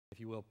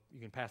you will, you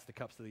can pass the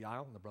cups to the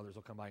aisle, and the brothers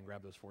will come by and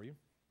grab those for you.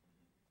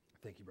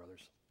 Thank you, brothers.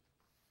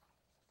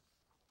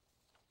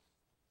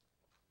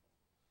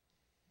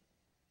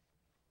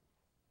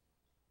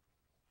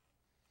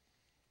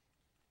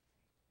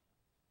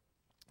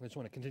 I just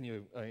want to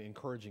continue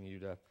encouraging you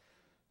to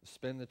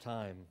spend the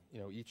time,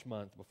 each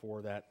month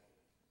before that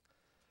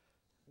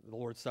the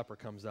Lord's Supper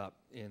comes up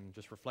in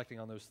just reflecting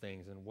on those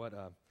things and what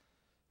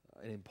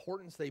an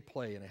importance they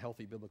play in a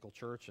healthy biblical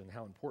church and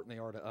how important they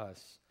are to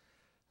us.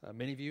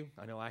 Many of you,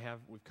 I know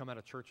we've come out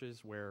of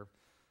churches where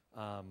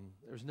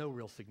there's no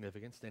real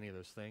significance to any of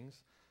those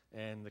things,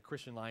 and the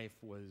Christian life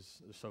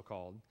was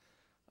so-called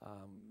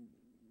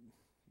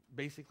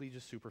basically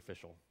just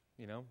superficial.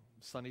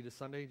 Sunday to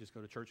Sunday, just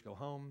go to church, go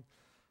home.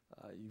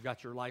 You've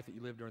got your life that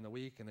you live during the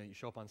week, and then you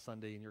show up on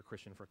Sunday and you're a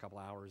Christian for a couple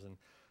hours, and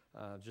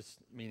just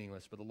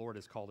meaningless. But the Lord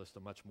has called us to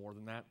much more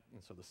than that,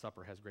 and so the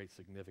supper has great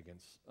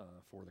significance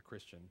for the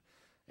Christian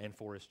and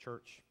for his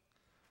church.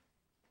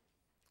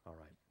 All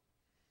right.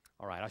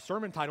 Our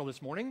sermon title this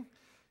morning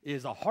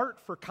is A Heart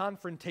for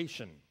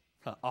Confrontation.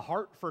 A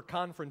Heart for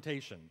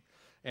Confrontation.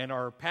 And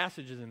our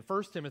passage is in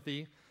 1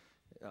 Timothy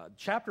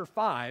chapter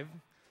 5,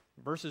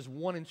 verses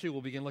 1 and 2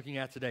 we'll begin looking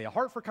at today. A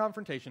Heart for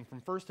Confrontation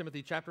from 1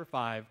 Timothy chapter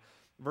 5,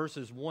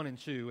 verses 1 and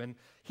 2. And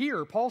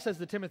here, Paul says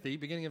to Timothy,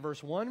 beginning in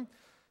verse 1,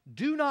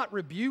 "Do not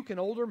rebuke an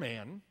older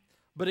man,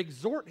 but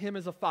exhort him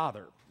as a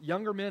father,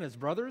 younger men as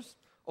brothers,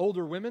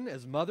 older women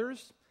as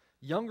mothers,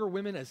 younger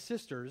women as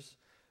sisters,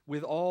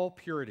 with all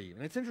purity."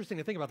 And it's interesting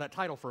to think about that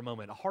title for a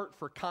moment, A Heart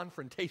for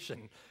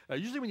Confrontation.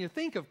 Usually when you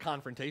think of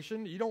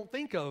confrontation, you don't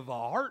think of a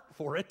heart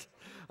for it.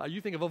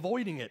 You think of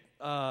avoiding it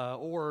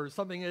or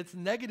something that's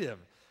negative.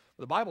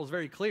 The Bible is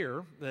very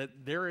clear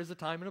that there is a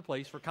time and a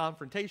place for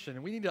confrontation,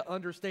 and we need to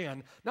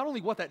understand not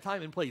only what that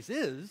time and place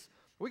is,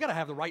 we got to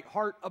have the right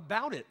heart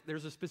about it.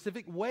 There's a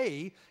specific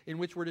way in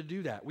which we're to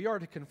do that. We are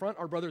to confront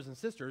our brothers and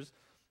sisters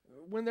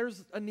when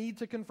there's a need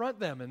to confront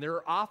them, and there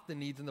are often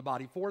needs in the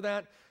body for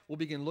that. We'll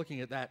begin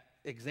looking at that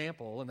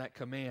example and that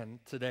command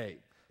today.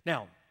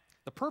 Now,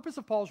 the purpose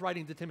of Paul's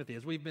writing to Timothy,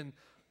 as we've been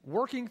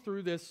working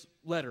through this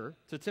letter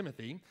to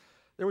Timothy,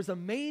 there was a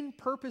main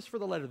purpose for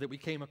the letter that we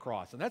came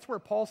across, and that's where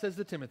Paul says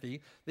to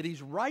Timothy that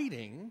he's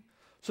writing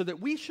so that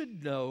we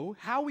should know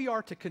how we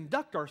are to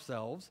conduct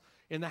ourselves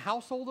in the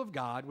household of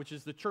God, which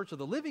is the church of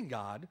the living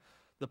God,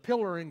 the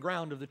pillar and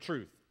ground of the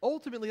truth.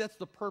 Ultimately, that's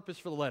the purpose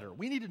for the letter.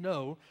 We need to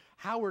know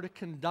how we're to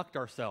conduct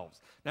ourselves.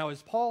 Now,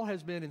 as Paul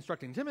has been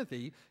instructing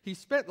Timothy, he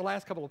spent the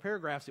last couple of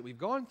paragraphs that we've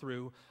gone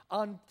through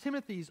on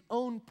Timothy's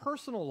own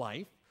personal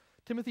life,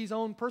 Timothy's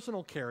own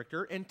personal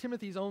character, and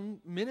Timothy's own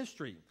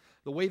ministry,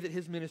 the way that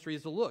his ministry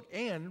is to look.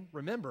 And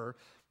remember,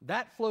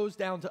 that flows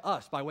down to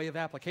us by way of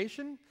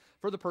application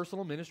for the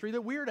personal ministry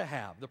that we're to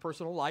have, the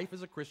personal life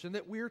as a Christian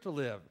that we're to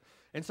live.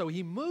 And so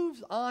he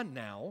moves on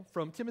now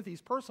from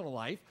Timothy's personal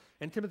life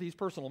and Timothy's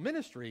personal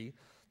ministry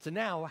to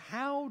now,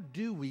 how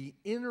do we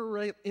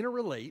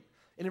interrelate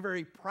in a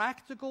very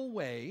practical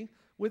way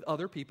with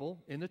other people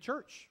in the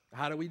church?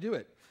 How do we do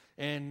it?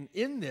 And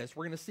in this,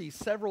 we're going to see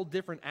several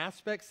different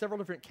aspects, several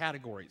different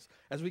categories.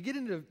 As we get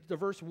into the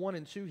verse 1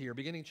 and 2 here,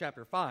 beginning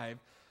chapter 5,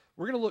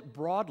 we're going to look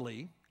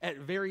broadly at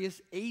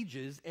various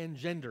ages and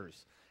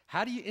genders.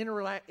 How do you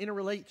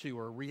interrelate to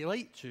or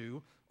relate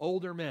to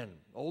older men,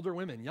 older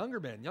women, younger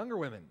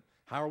women?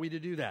 How are we to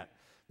do that?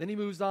 Then he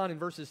moves on in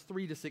verses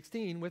 3 to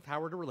 16 with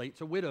how we're to relate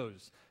to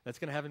widows. That's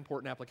going to have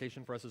important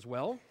application for us as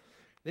well.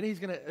 Then he's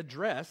going to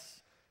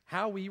address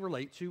how we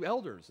relate to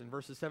elders in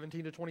verses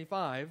 17 to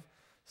 25,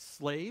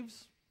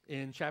 slaves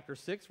in chapter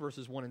 6,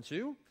 verses 1 and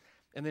 2,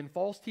 and then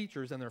false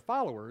teachers and their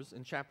followers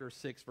in chapter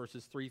 6,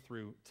 verses 3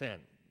 through 10.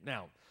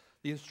 Now,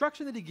 the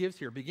instruction that he gives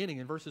here, beginning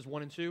in verses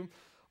 1 and 2,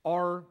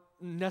 are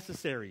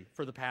necessary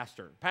for the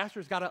pastor.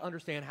 Pastor's got to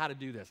understand how to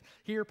do this.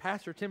 Here,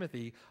 Pastor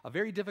Timothy, a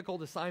very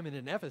difficult assignment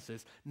in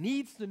Ephesus,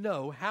 needs to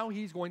know how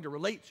he's going to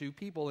relate to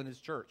people in his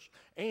church.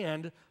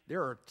 And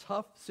there are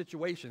tough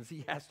situations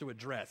he has to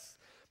address.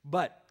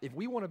 But if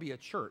we want to be a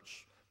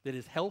church that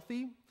is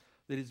healthy,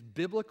 that is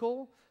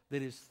biblical,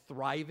 that is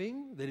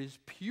thriving, that is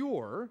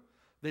pure,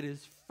 that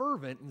is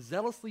fervent and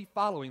zealously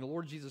following the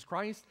Lord Jesus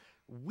Christ,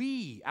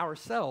 we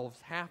ourselves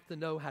have to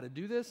know how to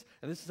do this,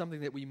 and this is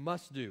something that we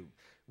must do.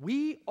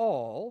 We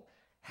all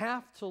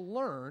have to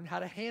learn how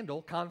to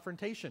handle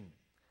confrontation,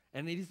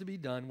 and it needs to be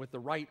done with the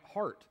right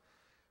heart.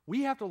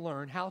 We have to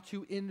learn how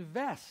to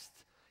invest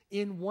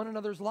in one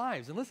another's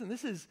lives. And listen,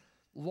 this is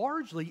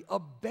largely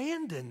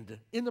abandoned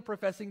in the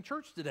professing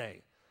church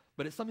today,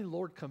 but it's something the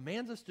Lord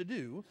commands us to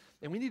do,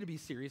 and we need to be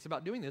serious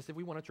about doing this if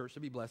we want a church to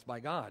be blessed by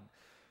God.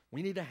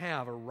 We need to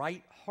have a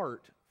right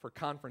heart for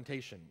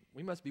confrontation.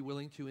 We must be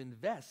willing to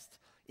invest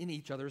in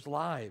each other's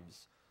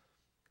lives.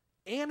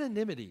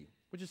 Anonymity,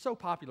 which is so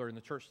popular in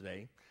the church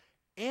today,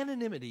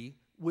 anonymity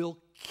will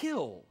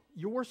kill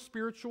your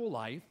spiritual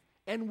life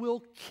and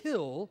will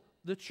kill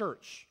the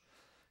church.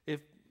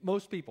 If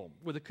most people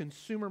with a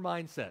consumer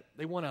mindset,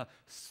 they want to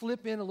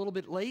slip in a little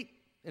bit late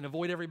and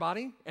avoid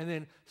everybody, and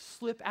then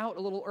slip out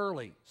a little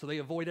early so they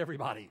avoid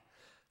everybody.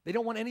 They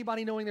don't want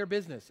anybody knowing their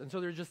business, and so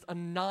they're just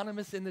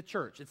anonymous in the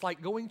church. It's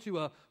like going to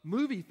a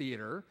movie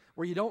theater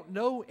where you don't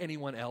know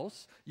anyone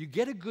else. You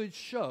get a good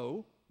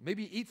show,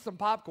 maybe eat some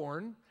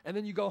popcorn, and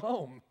then you go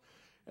home.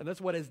 And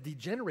that's what has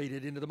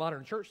degenerated into the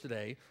modern church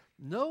today.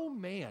 No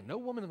man, no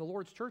woman in the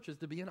Lord's church is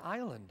to be an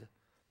island.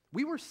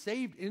 We were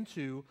saved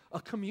into a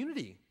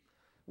community.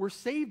 We're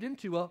saved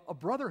into a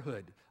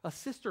brotherhood, a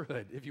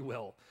sisterhood, if you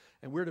will.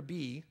 And we're to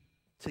be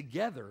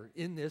together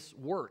in this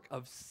work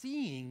of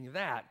seeing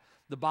that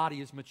the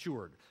body is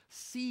matured,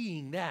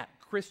 seeing that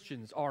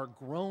Christians are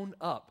grown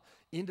up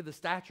into the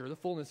stature, the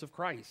fullness of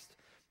Christ.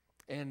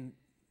 And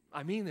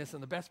I mean this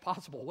in the best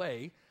possible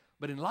way,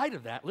 but in light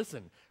of that,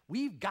 listen,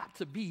 we've got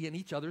to be in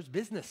each other's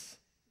business.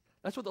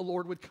 That's what the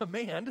Lord would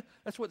command.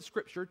 That's what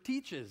Scripture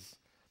teaches.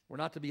 We're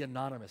not to be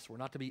anonymous. We're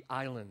not to be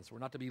islands. We're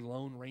not to be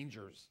lone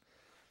rangers.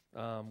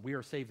 We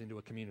are saved into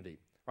a community,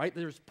 right?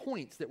 There's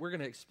points that we're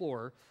going to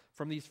explore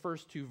from these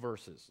first two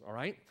verses, all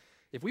right?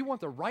 If we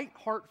want the right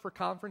heart for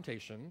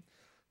confrontation,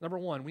 number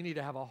one, we need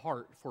to have a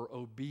heart for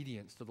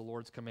obedience to the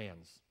Lord's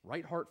commands.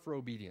 Right heart for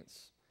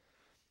obedience.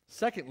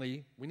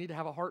 Secondly, we need to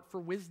have a heart for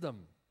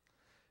wisdom.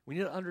 We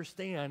need to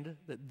understand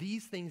that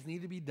these things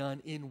need to be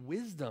done in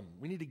wisdom.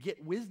 We need to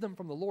get wisdom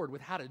from the Lord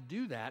with how to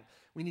do that.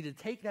 We need to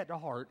take that to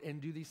heart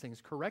and do these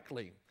things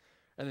correctly.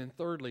 And then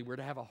thirdly, we're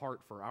to have a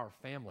heart for our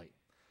family.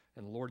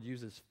 And the Lord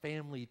uses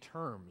family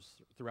terms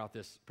throughout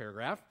this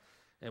paragraph,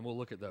 and we'll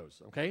look at those,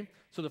 okay?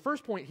 So the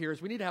first point here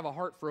is we need to have a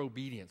heart for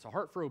obedience, a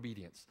heart for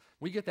obedience.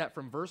 We get that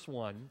from verse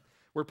 1,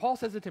 where Paul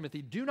says to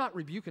Timothy, do not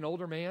rebuke an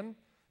older man,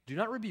 do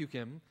not rebuke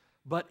him,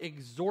 but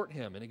exhort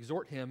him, and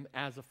exhort him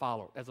as a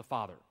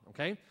father,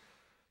 okay?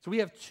 So we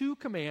have two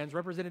commands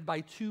represented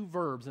by two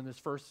verbs in this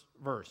first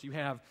verse. You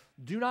have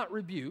do not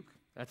rebuke,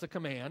 that's a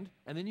command,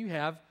 and then you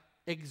have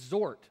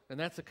exhort, and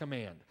that's a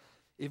command.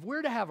 If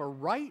we're to have a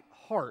right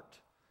heart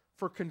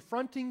for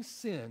confronting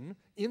sin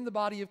in the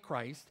body of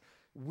Christ,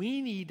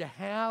 we need to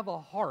have a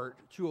heart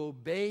to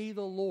obey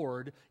the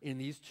Lord in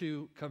these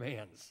two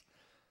commands.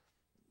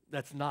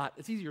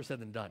 It's easier said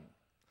than done.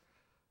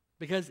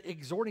 Because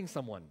exhorting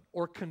someone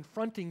or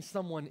confronting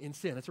someone in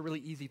sin, that's a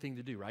really easy thing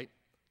to do, right?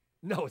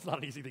 No, it's not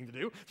an easy thing to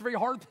do. It's a very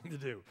hard thing to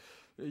do.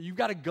 You've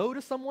got to go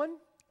to someone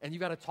and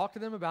you've got to talk to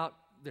them about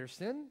their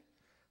sin.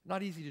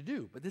 Not easy to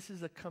do, but this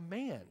is a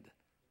command.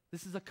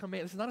 This is a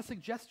command. This is not a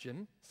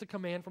suggestion. It's a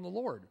command from the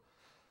Lord.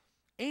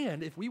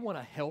 And if we want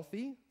a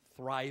healthy,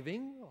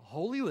 thriving,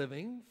 holy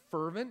living,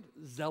 fervent,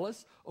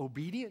 zealous,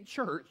 obedient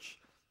church,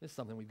 this is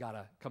something we've got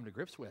to come to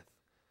grips with.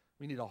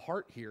 We need a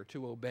heart here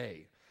to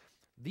obey.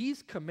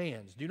 These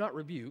commands, do not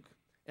rebuke,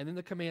 and then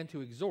the command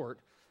to exhort,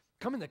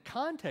 come in the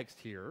context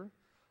here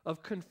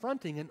of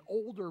confronting an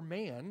older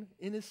man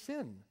in his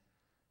sin.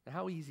 Now,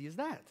 how easy is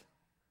that?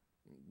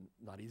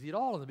 Not easy at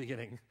all in the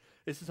beginning.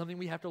 This is something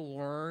we have to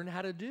learn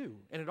how to do.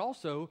 And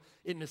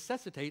it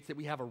necessitates that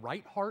we have a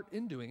right heart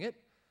in doing it,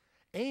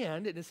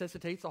 and it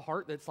necessitates a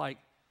heart that's like,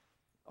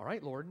 all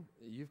right, Lord,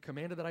 you've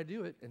commanded that I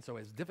do it, and so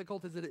as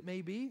difficult as it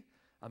may be,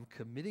 I'm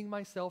committing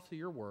myself to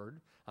your word.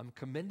 I'm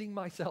commending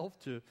myself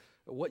to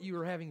what you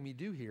are having me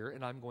do here,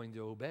 and I'm going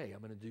to obey.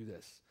 I'm going to do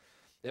this.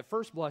 At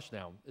first blush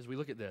now, as we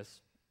look at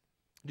this,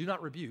 do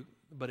not rebuke,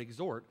 but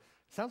exhort,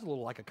 sounds a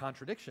little like a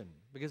contradiction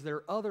because there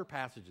are other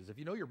passages. If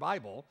you know your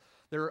Bible,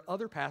 there are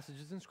other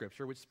passages in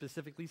Scripture which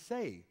specifically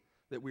say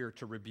that we are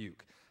to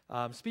rebuke.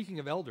 Speaking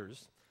of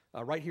elders,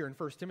 right here in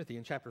 1 Timothy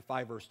in chapter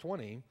 5, verse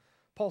 20,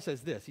 Paul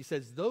says this. He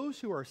says, those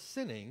who are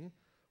sinning,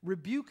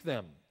 rebuke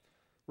them.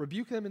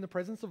 Rebuke them in the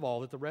presence of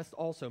all, that the rest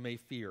also may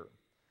fear.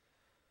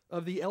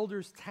 Of the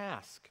elders'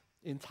 task,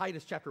 in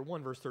Titus chapter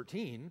 1, verse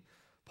 13,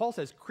 Paul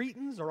says,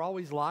 Cretans are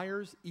always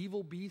liars,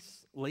 evil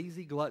beasts,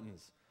 lazy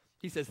gluttons.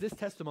 He says, this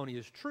testimony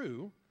is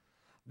true,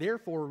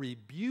 therefore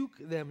rebuke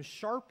them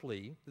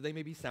sharply, that they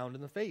may be sound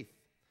in the faith.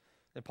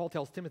 And Paul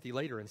tells Timothy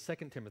later in 2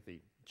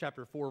 Timothy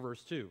chapter 4,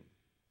 verse 2.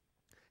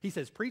 He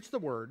says, preach the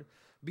word,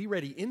 be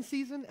ready in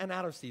season and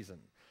out of season.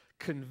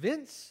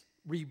 Convince,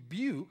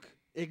 rebuke,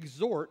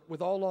 exhort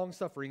with all long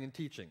suffering and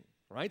teaching.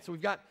 Right? So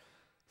we've got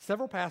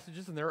several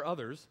passages, and there are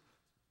others,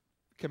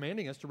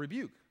 commanding us to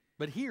rebuke.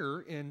 But here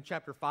in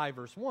chapter 5,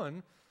 verse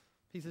 1,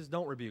 he says,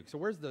 don't rebuke. So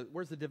where's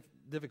the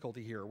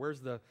difficulty here? Where's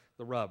the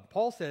rub?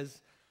 Paul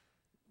says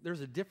there's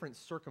a different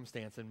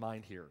circumstance in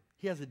mind here.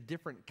 He has a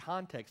different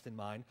context in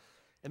mind.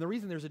 And the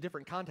reason there's a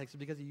different context is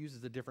because he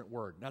uses a different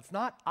word. Now, it's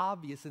not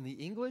obvious in the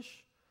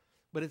English,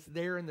 but it's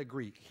there in the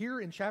Greek. Here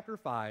in chapter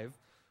 5,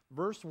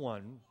 verse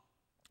 1,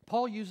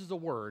 Paul uses a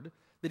word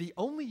that he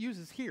only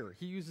uses here.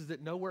 He uses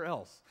it nowhere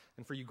else.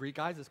 And for you Greek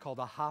guys, it's called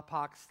a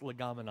hapax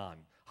legomenon.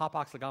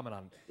 Hapax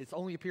legomenon. It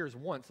only appears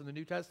once in the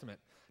New Testament.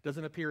 It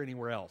doesn't appear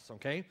anywhere else,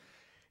 okay?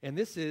 And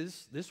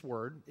this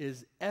word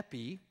is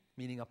epi,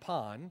 meaning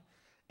upon,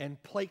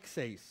 and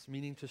plexes,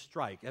 meaning to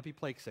strike,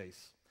 epiplexes.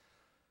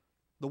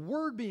 The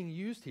word being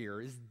used here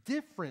is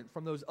different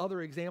from those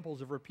other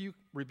examples of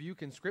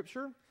rebuke in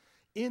Scripture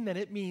in that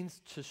it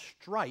means to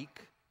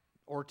strike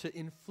or to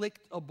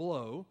inflict a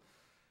blow.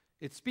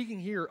 It's speaking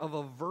here of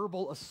a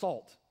verbal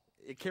assault.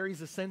 It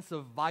carries a sense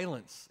of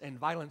violence and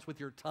violence with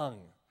your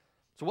tongue.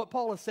 So what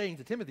Paul is saying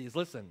to Timothy is,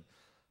 listen,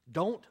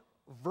 don't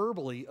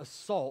verbally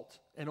assault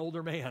an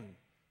older man,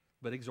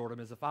 but exhort him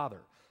as a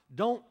father.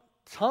 Don't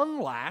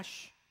tongue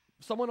lash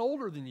someone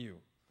older than you.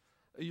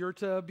 You're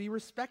to be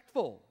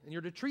respectful, and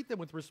you're to treat them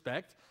with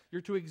respect.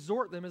 You're to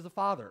exhort them as a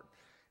father.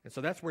 And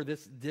so that's where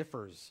this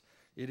differs.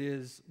 It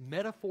is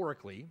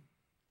metaphorically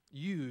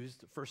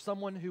used for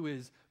someone who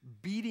is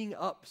beating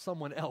up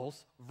someone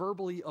else,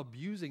 verbally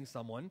abusing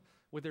someone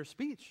with their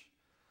speech.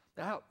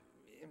 Now,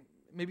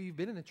 maybe you've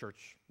been in a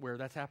church where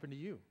that's happened to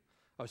you.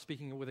 I was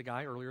speaking with a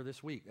guy earlier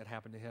this week that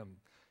happened to him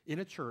in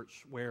a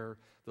church where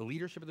the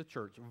leadership of the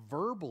church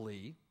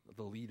verbally,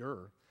 the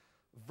leader,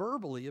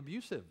 verbally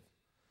abusive,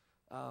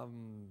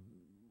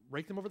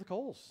 raked them over the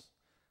coals.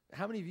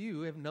 How many of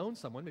you have known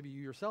someone, maybe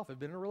you yourself have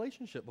been in a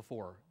relationship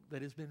before,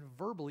 that has been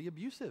verbally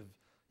abusive?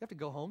 You have to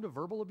go home to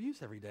verbal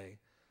abuse every day.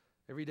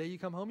 Every day you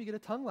come home, you get a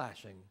tongue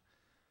lashing.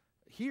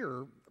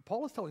 Here,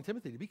 Paul is telling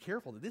Timothy to be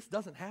careful that this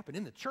doesn't happen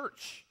in the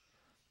church.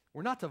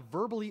 We're not to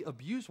verbally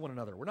abuse one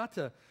another. We're not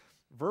to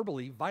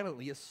verbally,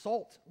 violently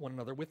assault one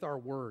another with our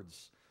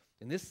words.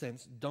 In this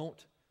sense,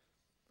 don't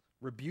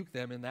rebuke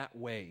them in that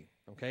way,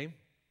 okay?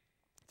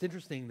 It's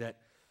interesting that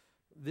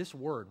this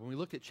word, when we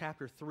look at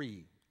chapter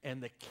 3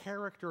 and the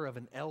character of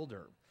an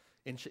elder,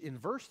 in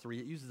verse 3,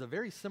 it uses a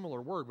very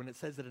similar word when it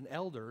says that an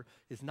elder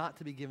is not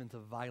to be given to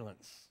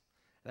violence.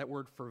 That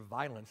word for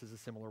violence is a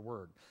similar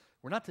word.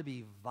 We're not to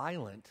be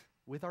violent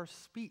with our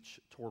speech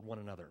toward one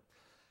another.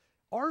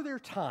 Are there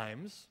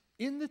times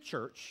in the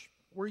church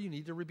where you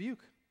need to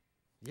rebuke?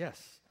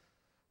 Yes.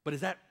 But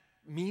does that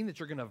mean that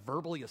you're going to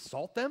verbally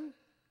assault them?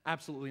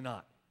 Absolutely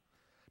not.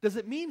 Does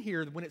it mean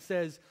here that when it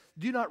says,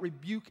 do not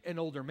rebuke an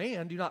older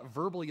man, do not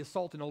verbally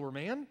assault an older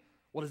man?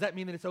 Well, does that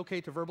mean that it's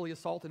okay to verbally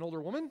assault an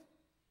older woman?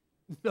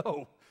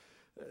 No.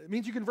 It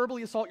means you can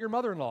verbally assault your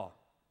mother-in-law.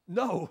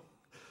 No.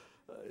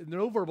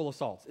 No verbal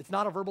assaults. It's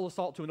not a verbal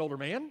assault to an older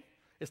man.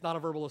 It's not a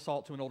verbal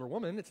assault to an older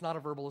woman. It's not a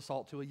verbal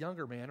assault to a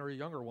younger man or a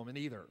younger woman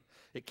either.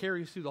 It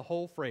carries through the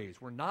whole phrase.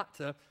 We're not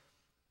to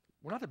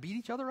beat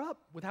each other up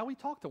with how we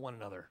talk to one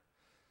another.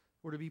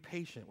 We're to be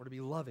patient. We're to be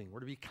loving.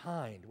 We're to be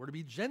kind. We're to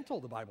be gentle,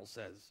 the Bible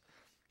says.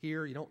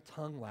 Here, you don't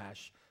tongue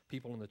lash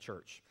people in the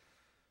church.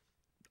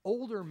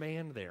 Older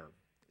man there.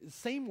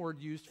 Same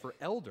word used for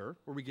elder,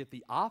 where we get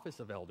the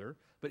office of elder,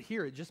 but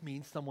here it just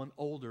means someone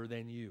older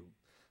than you.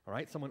 All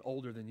right? Someone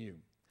older than you.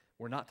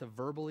 We're not to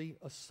verbally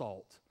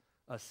assault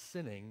a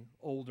sinning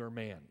older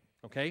man.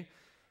 Okay?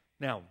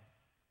 Now,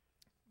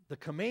 the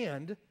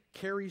command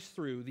carries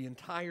through the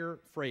entire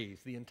phrase,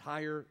 the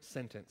entire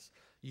sentence.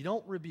 You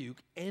don't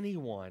rebuke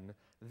anyone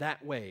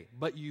that way,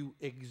 but you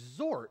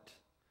exhort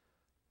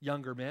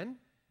younger men,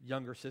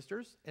 younger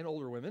sisters, and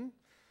older women.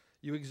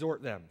 You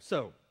exhort them.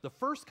 So, the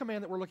first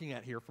command that we're looking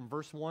at here from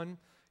verse 1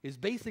 is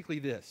basically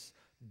this.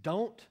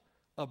 Don't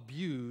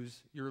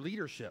abuse your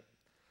leadership.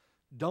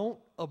 Don't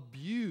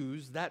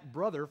abuse that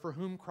brother for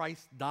whom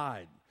Christ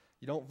died.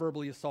 You don't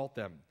verbally assault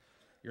them.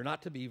 You're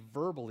not to be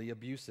verbally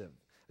abusive.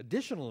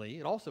 Additionally,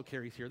 it also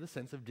carries here the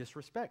sense of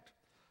disrespect.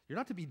 You're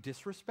not to be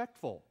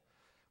disrespectful.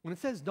 When it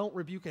says don't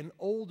rebuke an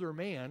older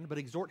man, but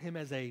exhort him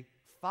as a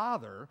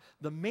father,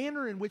 the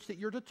manner in which that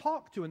you're to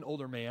talk to an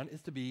older man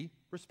is to be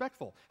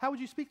respectful. How would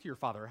you speak to your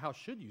father? Or how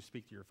should you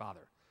speak to your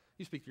father?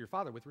 You speak to your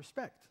father with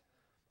respect.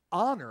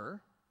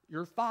 Honor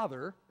your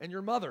father and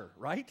your mother,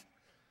 right?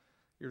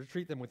 You're to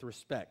treat them with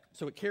respect.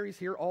 So it carries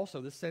here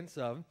also the sense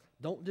of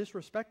don't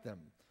disrespect them.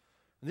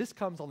 And this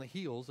comes on the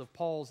heels of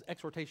Paul's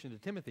exhortation to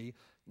Timothy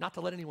not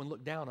to let anyone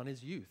look down on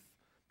his youth.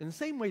 In the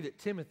same way that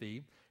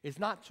Timothy is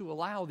not to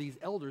allow these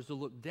elders to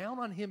look down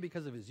on him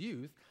because of his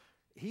youth,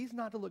 he's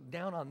not to look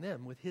down on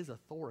them with his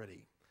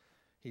authority.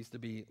 He's to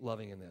be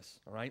loving in this,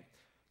 all right?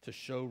 To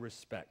show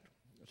respect,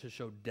 to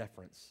show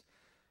deference.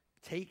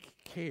 Take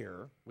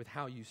care with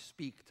how you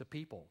speak to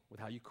people, with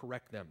how you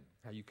correct them,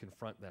 how you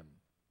confront them.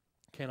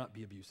 Cannot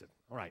be abusive.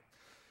 All right.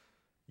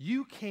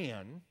 You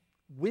can,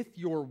 with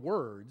your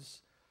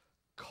words,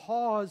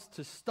 cause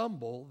to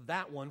stumble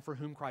that one for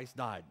whom Christ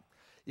died.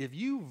 If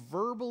you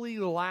verbally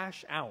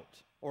lash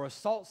out or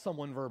assault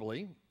someone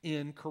verbally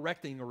in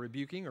correcting or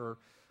rebuking or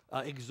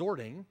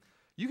exhorting,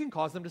 you can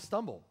cause them to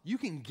stumble. You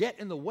can get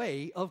in the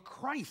way of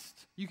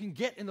Christ. You can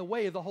get in the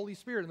way of the Holy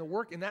Spirit and the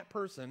work in that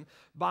person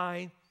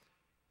by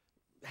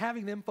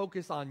having them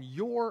focus on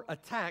your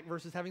attack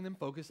versus having them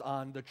focus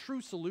on the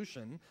true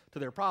solution to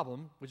their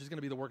problem, which is going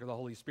to be the work of the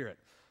Holy Spirit.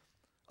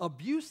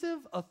 Abusive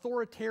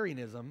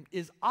authoritarianism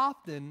is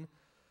often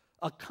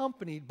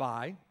accompanied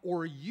by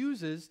or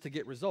uses to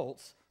get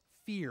results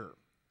fear.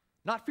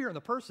 Not fear in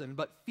the person,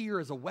 but fear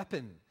as a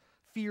weapon.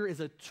 Fear is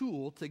a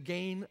tool to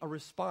gain a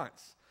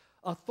response.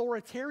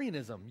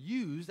 Authoritarianism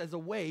used as a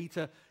way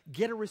to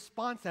get a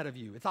response out of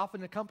you. It's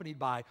often accompanied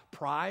by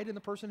pride in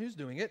the person who's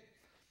doing it.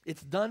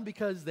 It's done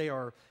because they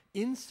are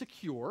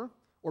insecure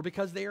or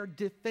because they are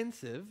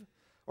defensive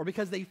or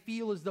because they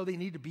feel as though they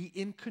need to be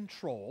in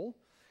control.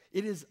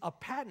 It is a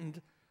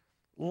patent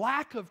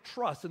lack of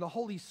trust in the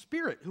Holy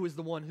Spirit, who is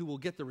the one who will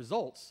get the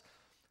results.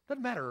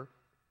 Doesn't matter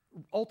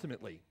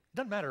ultimately.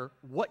 Doesn't matter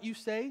what you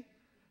say,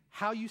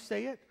 how you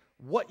say it,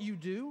 what you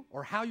do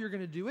or how you're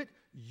going to do it,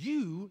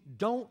 you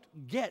don't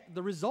get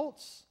the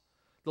results.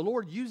 The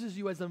Lord uses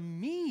you as a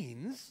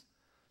means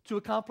to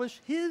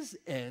accomplish his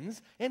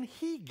ends, and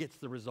he gets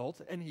the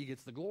results and he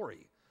gets the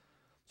glory.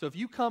 So if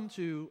you come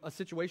to a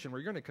situation where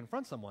you're going to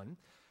confront someone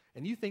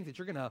and you think that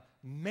you're going to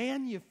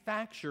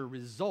manufacture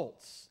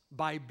results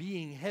by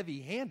being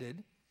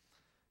heavy-handed,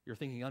 you're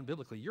thinking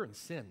unbiblically. You're in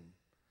sin.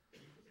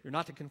 You're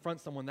not to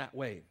confront someone that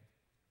way.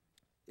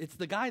 It's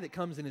the guy that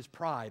comes in his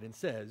pride and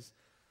says,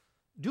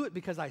 do it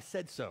because I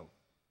said so.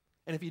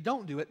 And if you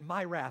don't do it,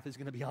 my wrath is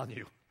going to be on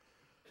you.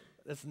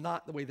 That's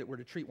not the way that we're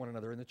to treat one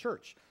another in the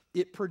church.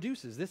 It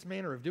produces, this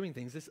manner of doing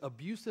things, this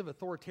abusive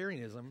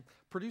authoritarianism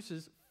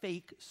produces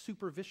fake,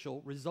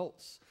 superficial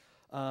results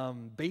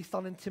based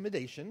on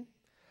intimidation,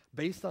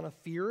 based on a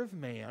fear of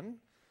man.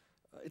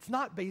 It's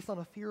not based on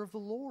a fear of the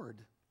Lord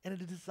and a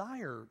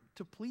desire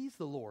to please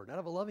the Lord out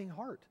of a loving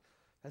heart.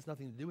 It has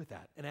nothing to do with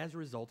that. And as a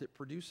result, it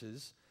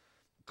produces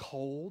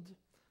cold,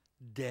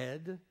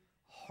 dead,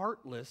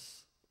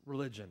 heartless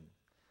religion.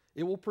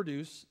 It will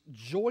produce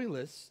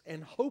joyless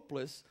and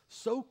hopeless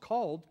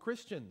so-called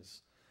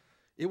Christians.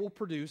 It will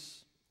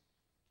produce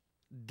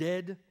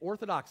dead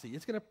orthodoxy.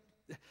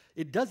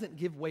 It doesn't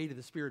give way to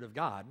the Spirit of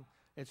God,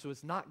 and so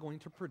it's not going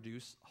to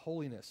produce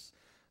holiness.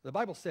 The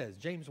Bible says,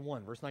 James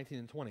 1, verse 19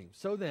 and 20,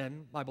 so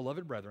then, my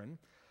beloved brethren,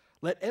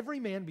 let every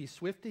man be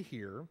swift to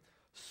hear,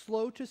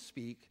 slow to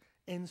speak,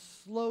 and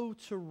slow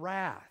to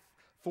wrath.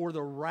 For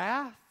the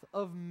wrath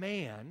of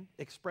man,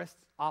 expressed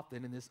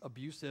often in this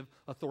abusive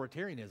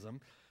authoritarianism,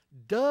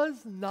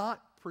 does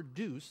not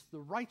produce the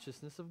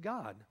righteousness of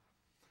God.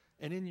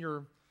 And in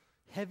your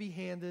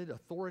heavy-handed,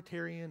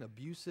 authoritarian,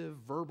 abusive,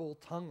 verbal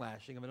tongue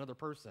lashing of another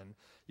person,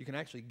 you can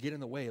actually get in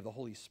the way of the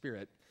Holy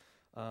Spirit,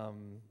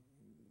 and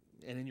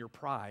in your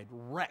pride,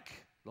 wreck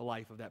the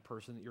life of that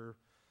person that you're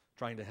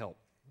trying to help,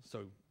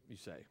 so you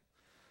say.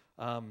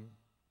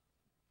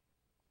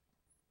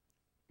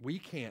 We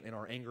can't, in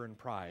our anger and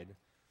pride,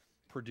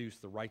 produce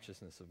the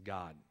righteousness of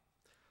God.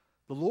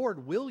 The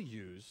Lord will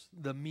use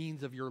the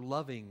means of your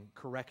loving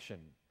correction,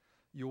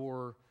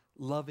 your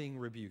loving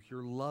rebuke,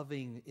 your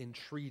loving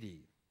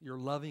entreaty, your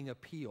loving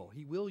appeal.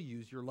 He will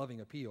use your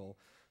loving appeal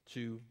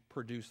to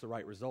produce the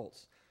right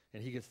results,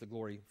 and he gets the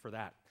glory for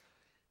that.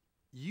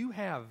 You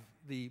have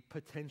the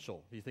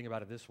potential, if you think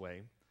about it this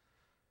way,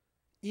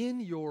 in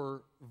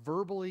your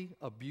verbally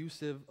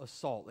abusive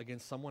assault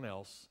against someone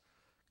else,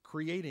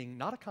 creating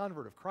not a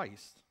convert of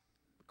Christ,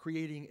 but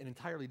creating an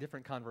entirely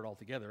different convert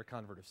altogether, a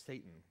convert of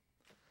Satan.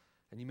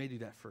 And you may do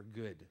that for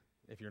good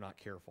if you're not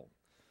careful,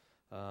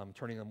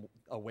 turning them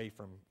away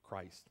from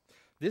Christ.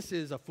 This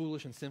is a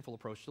foolish and sinful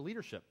approach to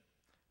leadership.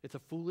 It's a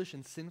foolish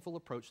and sinful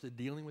approach to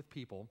dealing with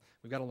people.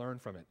 We've got to learn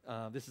from it.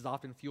 This is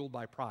often fueled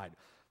by pride.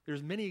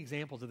 There's many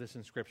examples of this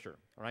in Scripture,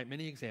 all right?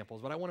 Many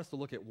examples, but I want us to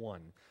look at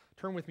one.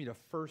 Turn with me to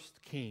 1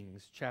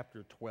 Kings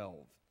chapter 12.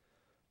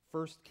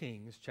 1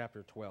 Kings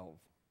chapter 12.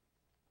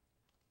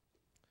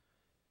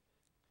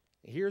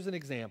 Here's an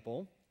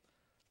example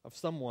of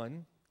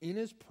someone in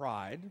his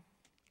pride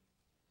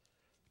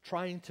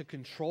trying to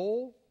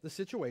control the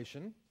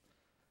situation,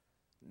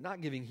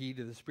 not giving heed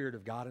to the Spirit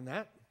of God in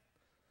that,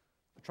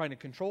 but trying to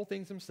control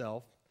things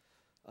himself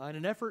in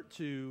an effort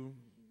to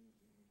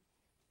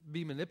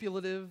be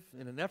manipulative,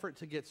 in an effort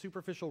to get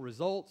superficial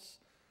results,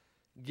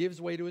 gives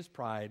way to his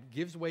pride,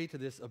 gives way to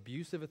this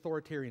abusive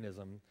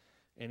authoritarianism,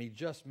 and he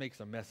just makes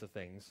a mess of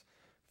things.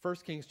 1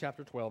 Kings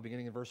chapter 12,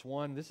 beginning in verse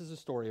 1, this is a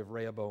story of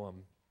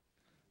Rehoboam.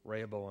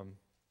 Rehoboam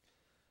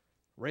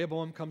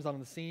comes on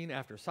the scene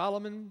after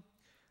Solomon,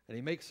 and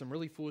he makes some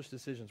really foolish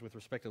decisions with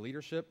respect to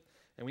leadership,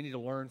 and we need to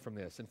learn from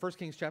this. In 1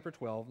 Kings chapter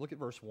 12, look at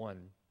verse 1.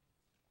 It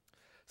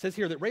says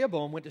here that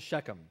Rehoboam went to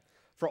Shechem,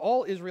 for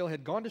all Israel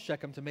had gone to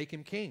Shechem to make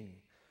him king.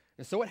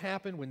 And so it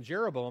happened when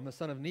Jeroboam, the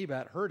son of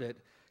Nebat, heard it,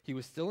 he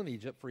was still in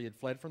Egypt, for he had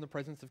fled from the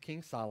presence of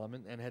King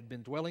Solomon and had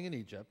been dwelling in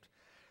Egypt,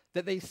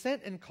 that they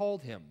sent and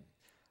called him.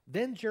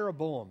 Then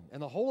Jeroboam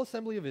and the whole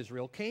assembly of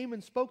Israel came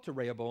and spoke to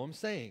Rehoboam,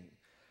 saying,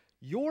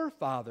 your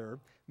father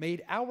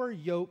made our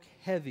yoke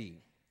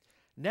heavy.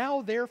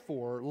 Now,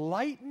 therefore,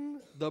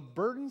 lighten the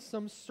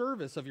burdensome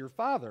service of your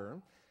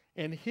father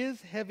and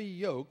his heavy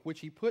yoke, which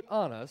he put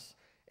on us,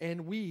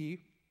 and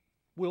we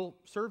will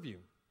serve you.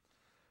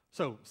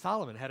 So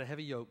Solomon had a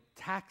heavy yoke,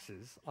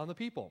 taxes on the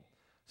people.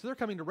 So they're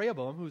coming to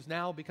Rehoboam, who's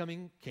now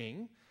becoming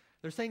king.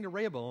 They're saying to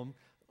Rehoboam,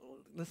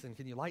 listen,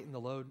 can you lighten the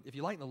load? If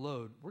you lighten the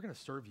load, we're going to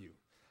serve you.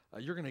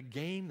 You're going to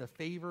gain the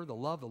favor, the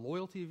love, the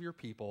loyalty of your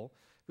people.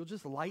 You'll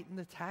just lighten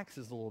the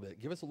taxes a little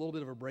bit. Give us a little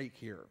bit of a break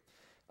here.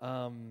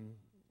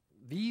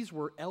 These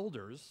were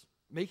elders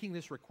making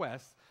this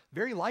request,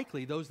 very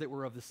likely those that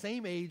were of the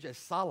same age as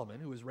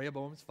Solomon, who was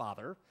Rehoboam's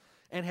father,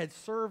 and had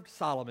served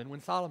Solomon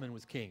when Solomon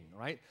was king,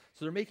 right?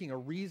 So they're making a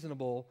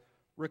reasonable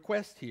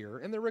request here,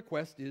 and their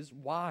request is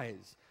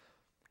wise.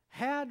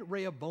 Had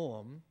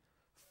Rehoboam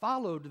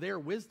followed their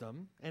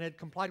wisdom and had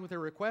complied with their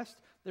request,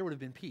 there would have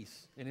been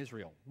peace in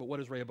Israel. But what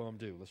does Rehoboam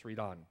do? Let's read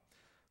on.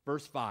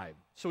 Verse 5.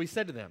 So he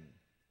said to them,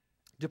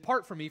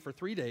 depart from me for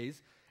 3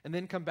 days, and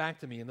then come back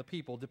to me. And the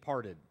people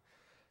departed.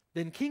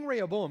 Then King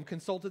Rehoboam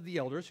consulted the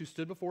elders who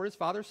stood before his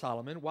father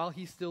Solomon while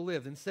he still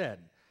lived and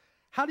said,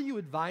 "How do you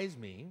advise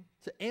me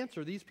to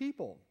answer these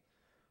people?"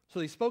 So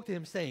they spoke to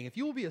him, saying, "If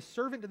you will be a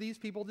servant to these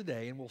people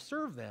today and will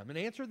serve them and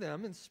answer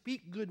them and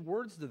speak good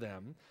words to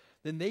them,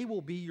 then they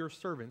will be your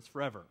servants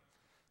forever."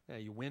 Yeah,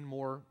 you win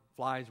more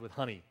flies with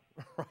honey,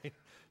 right?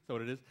 That's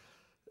what it is.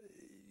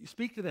 You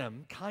speak to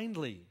them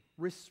kindly,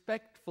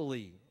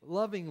 respectfully,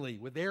 lovingly,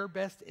 with their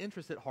best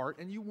interest at heart,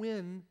 and you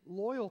win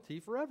loyalty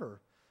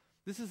forever.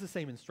 This is the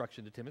same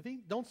instruction to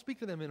Timothy. Don't speak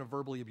to them in a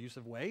verbally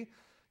abusive way.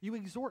 You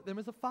exhort them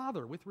as a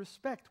father, with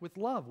respect, with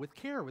love, with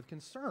care, with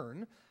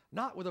concern,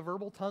 not with a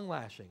verbal tongue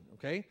lashing,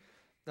 okay?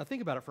 Now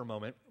think about it for a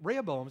moment.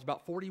 Rehoboam's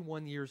about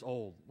 41 years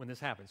old when this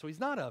happened. So he's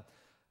not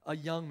a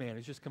young man.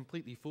 He's just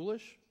completely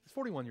foolish. He's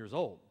 41 years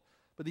old.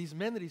 But these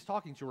men that he's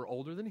talking to are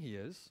older than he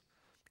is.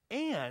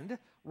 And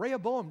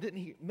Rehoboam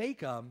didn't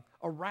make a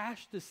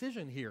rash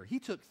decision here. He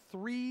took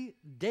 3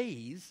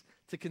 days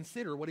to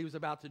consider what he was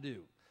about to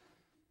do.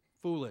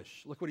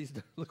 Foolish. Look what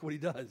he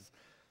does.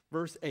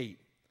 Verse 8.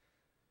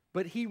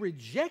 But he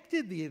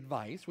rejected the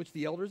advice which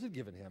the elders had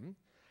given him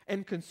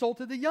and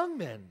consulted the young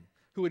men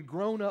who had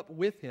grown up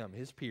with him,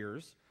 his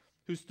peers,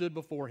 who stood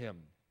before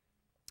him.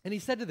 And he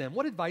said to them,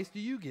 "What advice do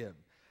you give?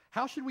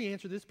 How should we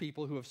answer this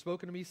people who have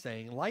spoken to me,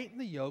 saying, 'Lighten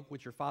the yoke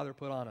which your father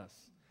put on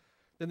us'?"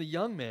 Then the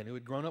young men who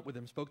had grown up with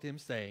him spoke to him,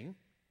 saying,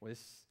 well,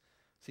 this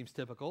seems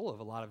typical of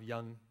a lot of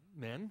young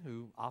men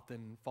who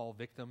often fall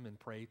victim and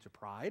prey to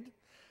pride.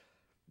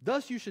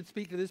 "Thus you should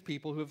speak to this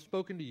people who have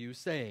spoken to you,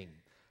 saying,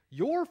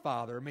 'Your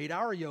father made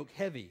our yoke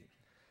heavy,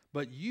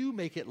 but you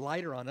make it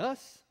lighter on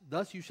us.'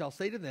 Thus you shall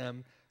say to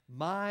them,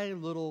 'My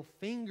little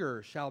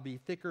finger shall be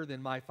thicker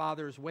than my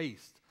father's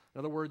waist.'" In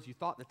other words, you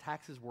thought the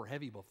taxes were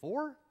heavy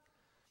before?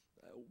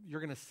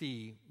 You're going to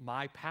see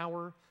my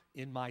power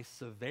in my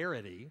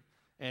severity,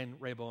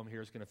 and Rehoboam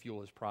here is going to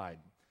fuel his pride.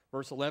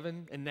 Verse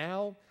 11, "And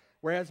now,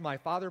 whereas my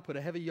father put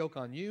a heavy yoke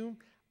on you,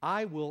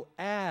 I will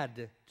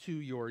add to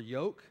your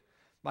yoke.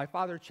 My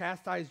father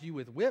chastised you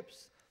with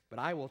whips, but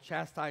I will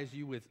chastise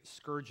you with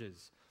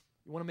scourges."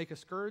 You want to make a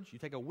scourge? You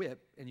take a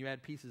whip and you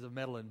add pieces of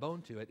metal and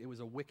bone to it. It was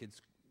a wicked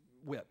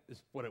whip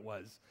is what it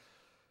was.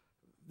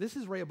 This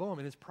is Rehoboam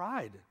in his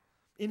pride,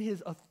 in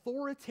his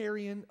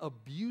authoritarian,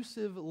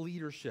 abusive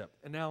leadership.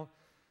 And now,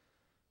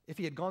 if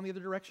he had gone the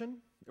other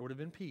direction, there would have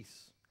been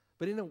peace.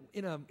 But in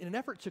an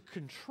effort to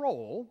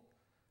control,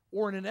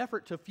 or in an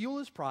effort to fuel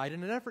his pride,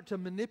 in an effort to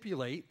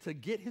manipulate, to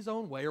get his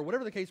own way, or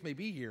whatever the case may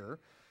be here,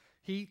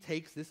 he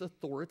takes this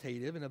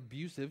authoritative and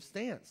abusive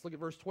stance. Look at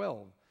verse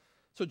 12.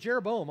 "So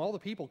Jeroboam, all the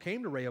people,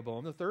 came to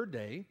Rehoboam the 3rd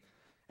day,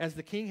 as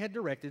the king had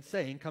directed,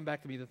 saying, 'Come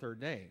back to me the 3rd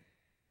day.'"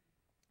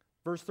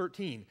 Verse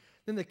 13,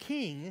 "Then the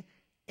king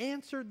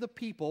answered the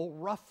people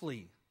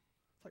roughly."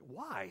 It's like,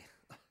 why?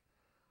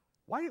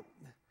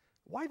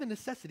 Why the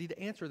necessity to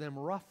answer them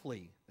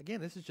roughly?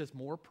 Again, this is just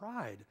more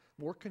pride,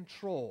 more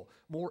control,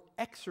 more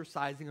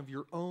exercising of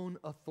your own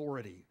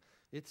authority.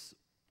 It's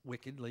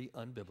wickedly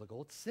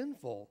unbiblical. It's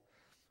sinful.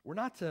 We're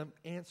not to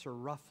answer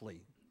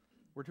roughly.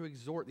 We're to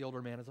exhort the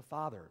older man as a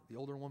father, the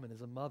older woman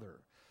as a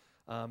mother.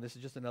 This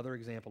is just another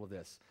example of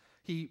this.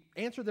 He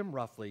answered them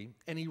roughly,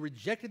 and he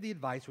rejected the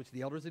advice which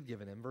the elders had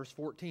given him. Verse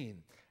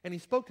 14, "And he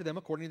spoke to them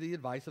according to the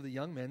advice of the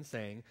young men,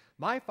 saying,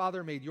 'My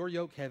father made your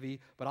yoke heavy,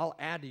 but I'll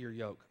add to your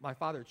yoke. My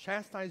father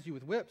chastised you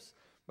with whips,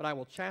 but I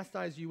will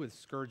chastise you with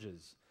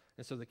scourges.'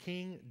 And so the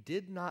king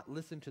did not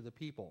listen to the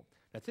people."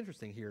 That's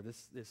interesting here,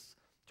 this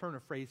turn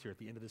of phrase here at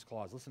the end of this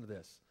clause. Listen to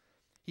this.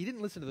 He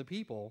didn't listen to the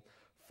people,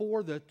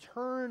 for the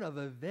turn of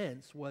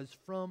events was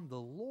from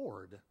the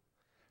Lord,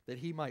 that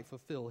he might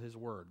fulfill his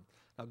word.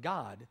 Now,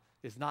 God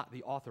is not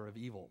the author of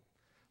evil,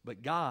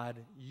 but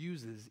God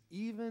uses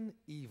even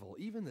evil,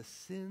 even the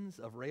sins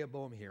of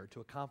Rehoboam here, to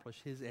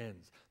accomplish his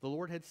ends. The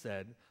Lord had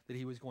said that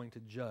he was going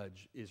to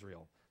judge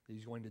Israel, that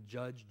he's going to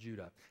judge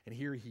Judah. And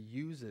here he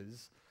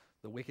uses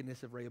the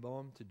wickedness of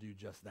Rehoboam to do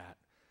just that.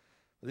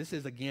 This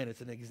is, again,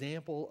 it's an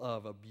example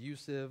of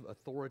abusive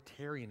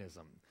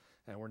authoritarianism,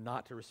 and we're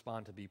not to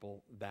respond to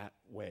people that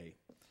way.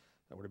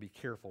 And we're to be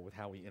careful with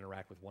how we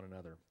interact with one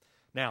another.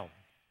 Now,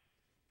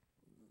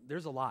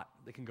 there's a lot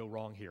that can go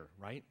wrong here,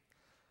 right?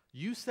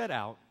 You set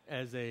out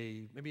as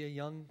maybe a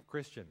young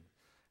Christian,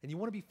 and you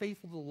want to be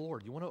faithful to the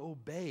Lord. You want to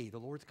obey the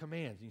Lord's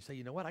commands. And you say,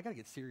 you know what, I got to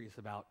get serious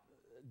about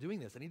doing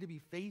this. I need to be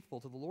faithful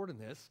to the Lord in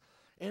this.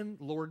 And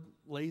the Lord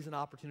lays an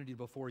opportunity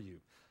before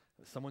you.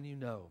 Someone you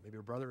know, maybe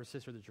a brother or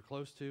sister that you're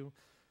close to,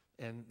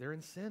 and they're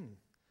in sin.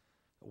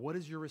 What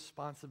is your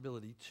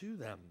responsibility to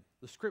them?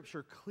 The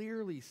scripture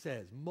clearly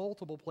says,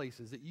 multiple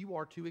places, that you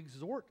are to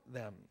exhort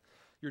them.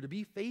 You're to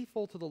be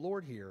faithful to the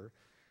Lord here.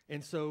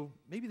 And so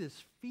maybe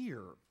this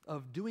fear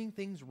of doing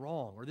things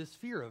wrong, or this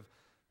fear of,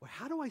 well,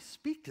 how do I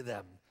speak to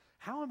them?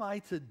 How am I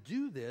to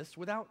do this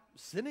without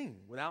sinning,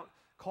 without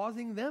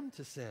causing them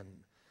to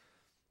sin?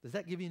 Does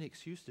that give you an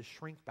excuse to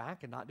shrink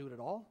back and not do it at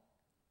all?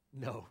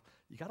 No,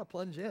 you got to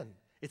plunge in.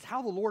 It's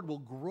how the Lord will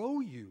grow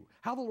you,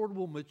 how the Lord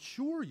will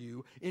mature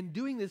you in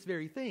doing this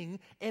very thing.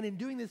 And in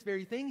doing this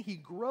very thing, he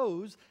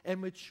grows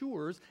and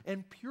matures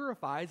and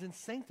purifies and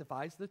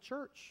sanctifies the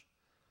church.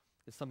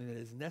 It's something that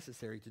is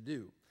necessary to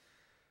do.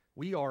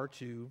 We are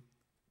to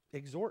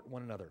exhort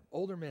one another,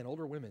 older men,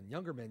 older women,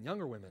 younger men,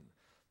 younger women.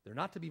 They're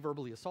not to be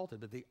verbally assaulted,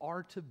 but they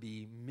are to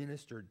be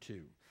ministered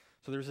to.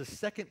 So there's a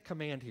second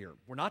command here.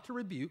 We're not to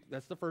rebuke,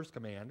 that's the first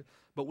command,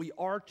 but we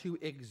are to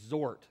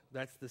exhort,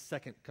 that's the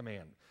second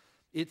command.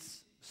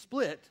 It's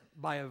split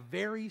by a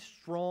very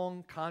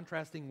strong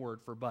contrasting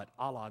word for but,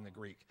 ala in the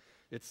Greek.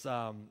 It's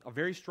a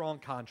very strong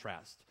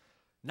contrast.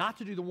 Not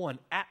to do the one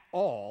at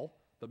all,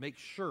 but make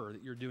sure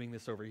that you're doing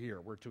this over here.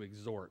 We're to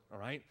exhort, all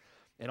right?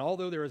 And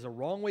although there is a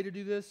wrong way to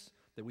do this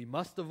that we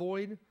must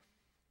avoid,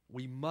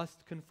 we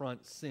must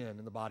confront sin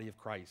in the body of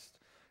Christ.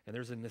 And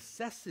there's a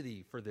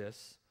necessity for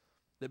this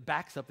that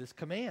backs up this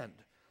command.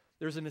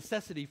 There's a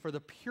necessity for the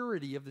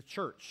purity of the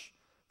church,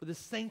 for the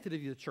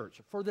sanctity of the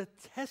church, for the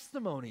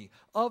testimony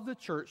of the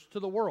church to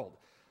the world.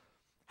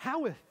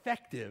 How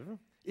effective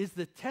is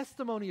the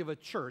testimony of a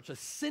church, a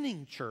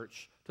sinning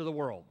church, to the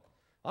world?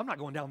 I'm not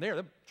going down there.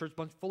 The church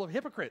bunch full of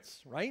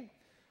hypocrites, right?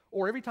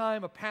 Or every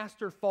time a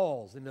pastor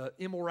falls into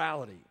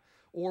immorality,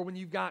 or when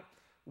you've got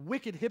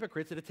wicked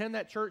hypocrites that attend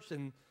that church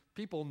and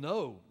people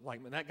know,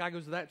 like, when that guy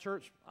goes to that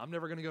church, I'm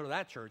never going to go to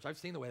that church. I've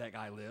seen the way that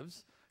guy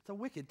lives. It's a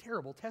wicked,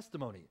 terrible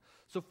testimony.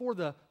 So for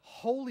the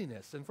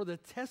holiness and for the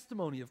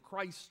testimony of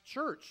Christ's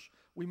church,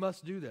 we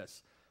must do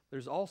this.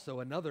 There's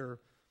also another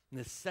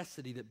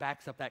necessity that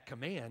backs up that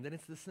command, and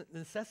it's the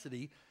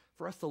necessity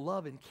for us to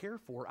love and care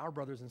for our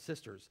brothers and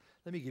sisters.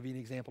 Let me give you an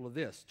example of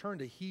this. Turn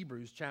to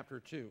Hebrews chapter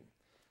 2.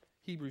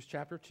 Hebrews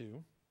chapter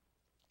 2.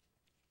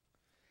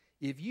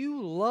 If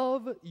you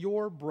love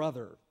your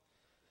brother,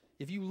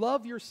 if you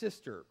love your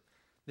sister,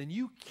 then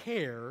you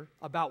care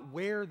about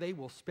where they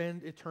will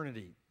spend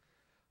eternity.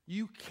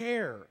 You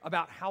care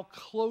about how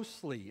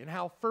closely and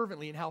how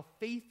fervently and how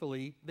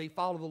faithfully they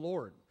follow the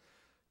Lord.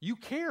 You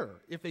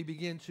care if they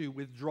begin to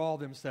withdraw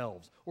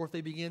themselves or if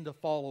they begin to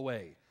fall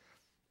away.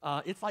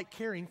 It's like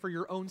caring for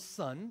your own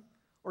son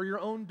or your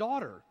own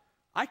daughter.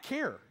 I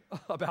care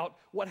about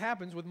what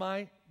happens with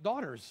my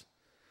daughters.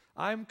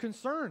 I'm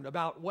concerned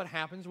about what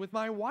happens with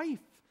my wife.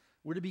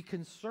 We're to be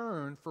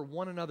concerned for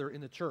one another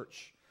in the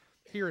church.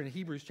 Here in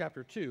Hebrews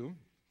chapter 2,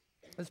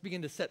 let's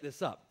begin to set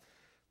this up.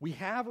 We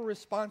have a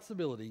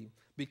responsibility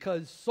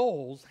because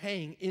souls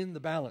hang in the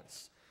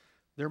balance.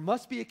 There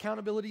must be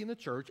accountability in the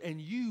church, and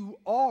you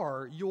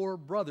are your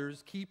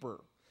brother's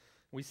keeper.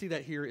 We see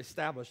that here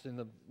established in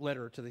the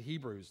letter to the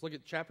Hebrews. Look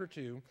at chapter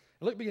 2, and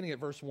look beginning at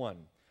verse 1.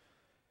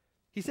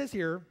 He says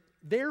here,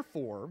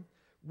 therefore,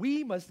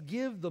 we must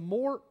give the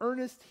more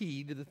earnest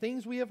heed to the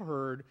things we have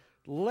heard,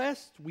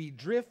 lest we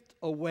drift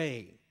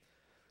away.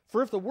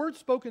 For if the word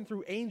spoken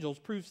through angels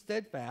proved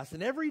steadfast,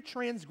 and every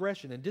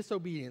transgression and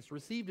disobedience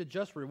received a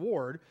just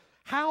reward,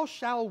 how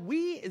shall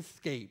we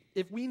escape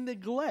if we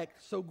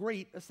neglect so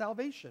great a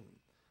salvation?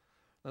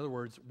 In other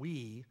words,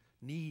 we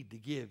need to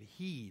give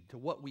heed to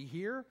what we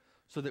hear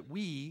so that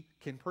we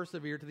can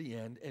persevere to the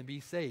end and be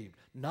saved,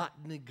 not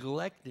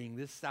neglecting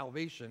this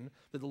salvation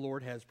that the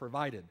Lord has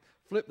provided.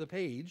 Flip the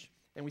page,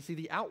 and we see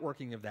the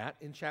outworking of that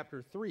in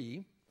chapter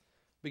 3,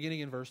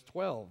 beginning in verse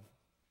 12.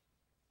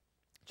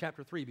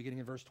 Chapter 3, beginning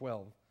in verse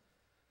 12.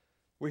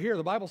 We're here,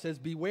 the Bible says,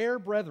 beware,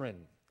 brethren,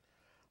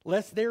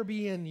 lest there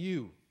be in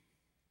you.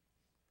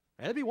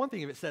 Now, that'd be one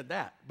thing if it said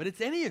that, but it's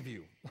any of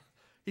you.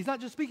 He's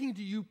not just speaking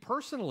to you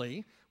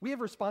personally. We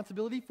have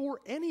responsibility for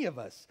any of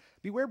us.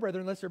 Beware,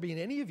 brethren, lest there be in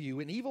any of you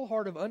an evil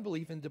heart of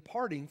unbelief in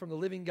departing from the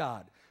living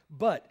God.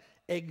 But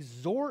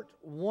exhort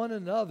one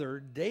another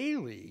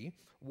daily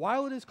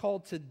while it is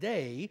called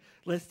today,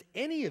 lest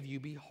any of you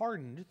be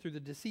hardened through the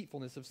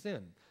deceitfulness of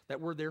sin. That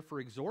word there for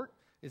exhort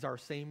is our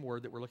same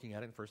word that we're looking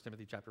at in 1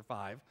 Timothy chapter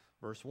 5,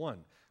 verse 1.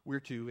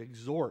 We're to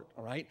exhort,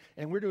 all right?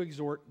 And we're to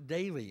exhort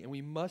daily, and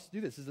we must do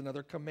this. This is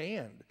another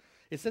command.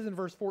 It says in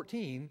verse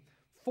 14,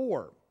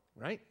 for,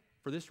 right?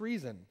 For this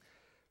reason,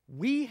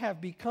 we have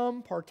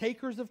become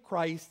partakers of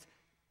Christ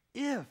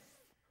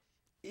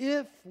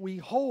if we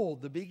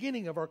hold the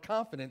beginning of our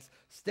confidence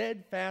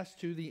steadfast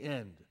to the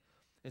end.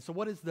 And so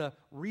what is the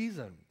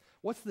reason?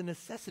 What's the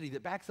necessity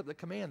that backs up the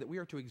command that we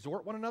are to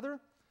exhort one another?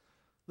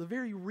 The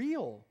very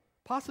real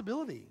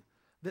possibility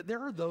that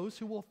there are those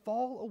who will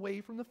fall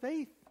away from the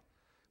faith.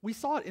 We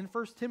saw it in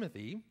 1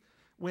 Timothy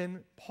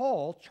when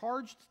Paul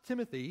charged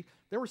Timothy.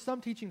 There were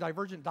some teaching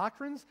divergent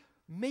doctrines,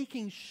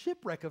 making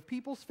shipwreck of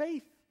people's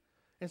faith.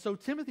 And so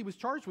Timothy was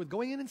charged with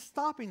going in and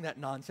stopping that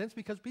nonsense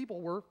because people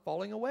were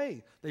falling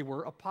away. They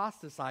were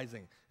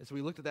apostatizing. And so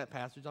we looked at that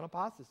passage on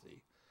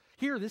apostasy.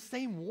 Here, this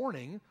same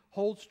warning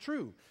holds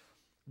true.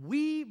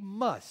 We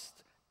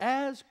must,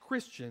 as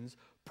Christians,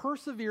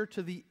 persevere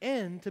to the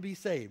end to be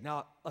saved.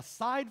 Now,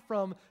 aside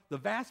from the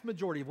vast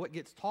majority of what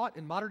gets taught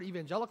in modern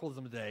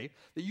evangelicalism today,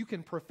 that you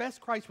can profess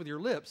Christ with your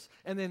lips,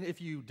 and then if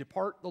you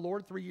depart the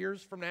Lord 3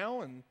 years from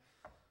now and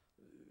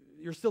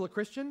you're still a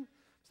Christian,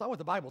 it's not what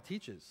the Bible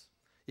teaches.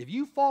 If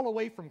you fall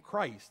away from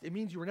Christ, it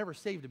means you were never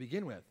saved to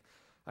begin with.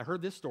 I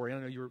heard this story,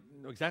 and I know you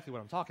know exactly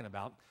what I'm talking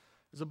about.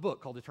 There's a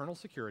book called Eternal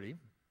Security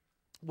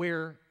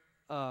where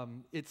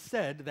it's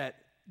said that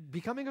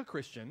becoming a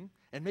Christian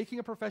and making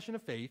a profession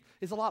of faith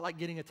is a lot like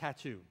getting a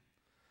tattoo.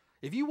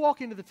 If you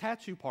walk into the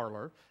tattoo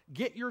parlor,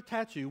 get your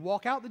tattoo,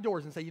 walk out the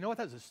doors and say, you know what,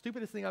 that was the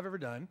stupidest thing I've ever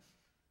done.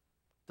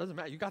 Doesn't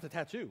matter. You got the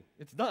tattoo.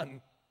 It's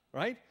done,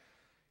 right?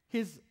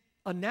 His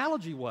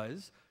analogy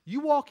was,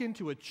 you walk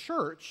into a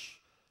church,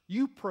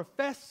 you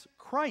profess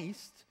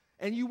Christ,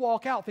 and you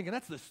walk out thinking,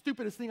 that's the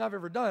stupidest thing I've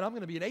ever done. I'm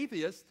going to be an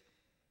atheist.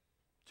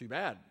 Too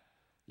bad.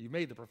 You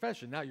made the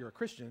profession. Now you're a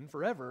Christian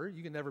forever.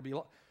 You can never be.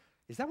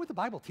 Is that what the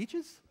Bible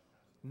teaches?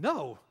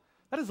 No.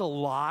 That is a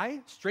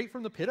lie straight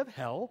from the pit of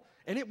hell,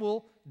 and it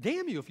will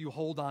damn you if you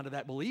hold on to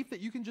that belief that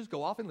you can just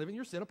go off and live in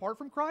your sin apart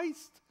from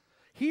Christ.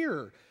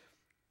 Here,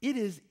 it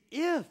is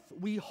if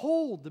we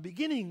hold the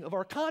beginning of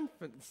our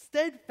confidence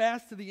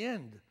steadfast to the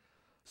end.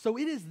 So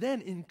it is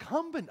then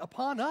incumbent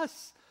upon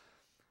us.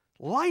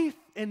 Life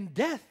and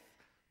death,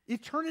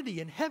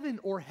 eternity in heaven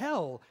or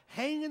hell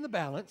hang in the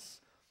balance,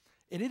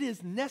 and it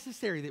is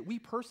necessary that we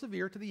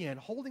persevere to the end,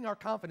 holding our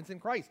confidence in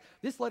Christ.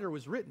 This letter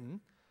was written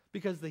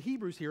because the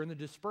Hebrews here in the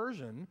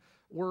dispersion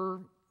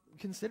were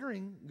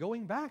considering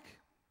going back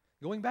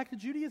to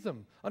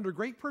Judaism under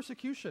great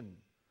persecution.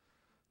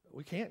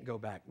 We can't go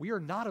back. We are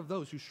not of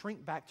those who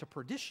shrink back to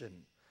perdition.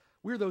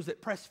 We're those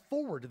that press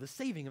forward to the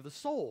saving of the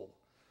soul.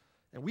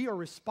 And we are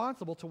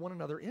responsible to one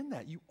another in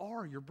that. You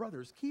are your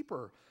brother's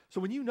keeper.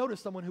 So when you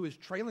notice someone who is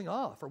trailing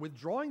off or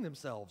withdrawing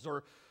themselves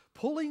or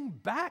pulling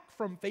back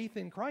from faith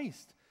in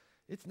Christ,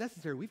 it's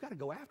necessary. We've got to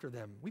go after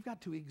them. We've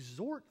got to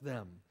exhort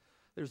them.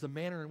 There's a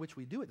manner in which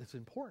we do it that's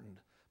important,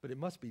 but it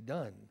must be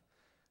done.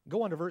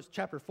 Go on to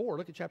chapter 4.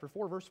 Look at chapter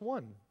 4, verse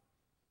 1.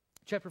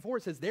 Chapter 4,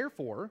 it says,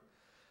 therefore,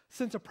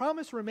 since a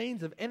promise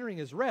remains of entering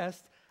his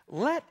rest,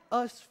 let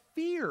us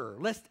fear,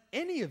 lest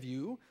any of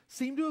you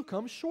seem to have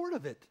come short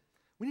of it.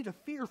 We need to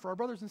fear for our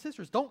brothers and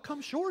sisters. Don't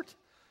come short.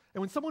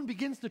 And when someone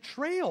begins to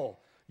trail,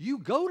 you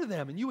go to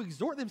them and you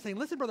exhort them saying,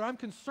 listen, brother, I'm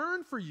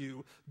concerned for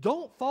you.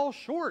 Don't fall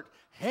short.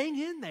 Hang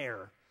in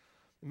there.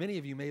 Many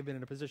of you may have been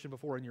in a position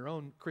before in your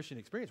own Christian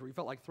experience where you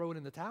felt like throwing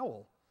in the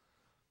towel.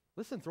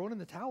 Listen, throwing in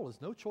the towel is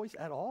no choice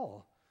at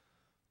all.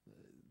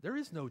 There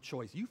is no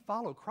choice. You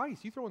follow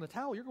Christ. You throw in the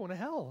towel, you're going to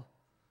hell.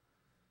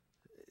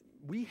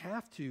 We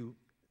have to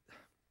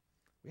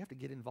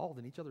get involved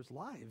in each other's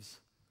lives.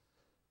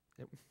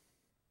 If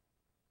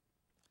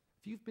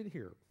you've been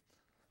here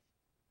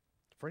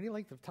for any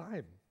length of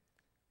time,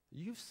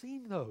 you've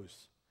seen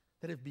those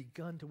that have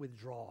begun to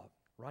withdraw,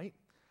 right?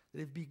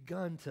 That have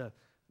begun to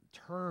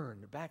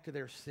turn back to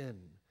their sin.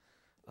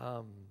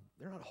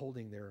 They're not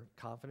holding their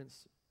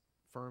confidence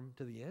firm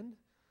to the end.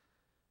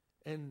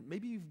 And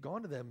maybe you've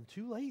gone to them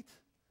too late.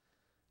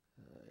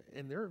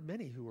 And there are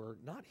many who are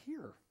not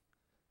here.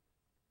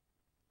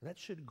 And that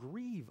should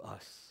grieve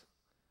us.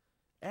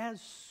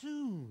 As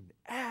soon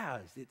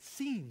as it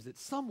seems that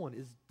someone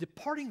is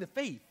departing the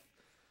faith,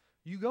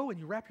 you go and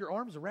you wrap your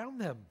arms around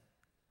them.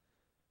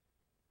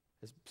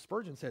 As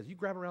Spurgeon says, you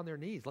grab around their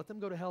knees. Let them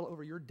go to hell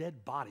over your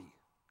dead body.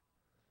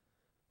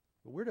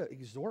 But we're to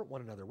exhort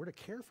one another. We're to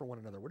care for one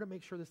another. We're to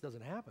make sure this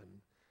doesn't happen.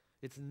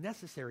 It's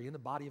necessary in the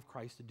body of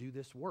Christ to do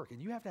this work.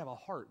 And you have to have a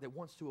heart that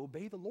wants to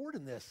obey the Lord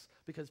in this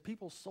because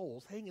people's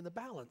souls hang in the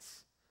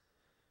balance.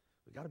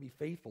 We've got to be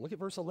faithful. Look at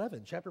verse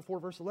 11, chapter 4,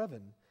 verse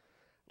 11.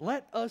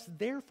 Let us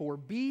therefore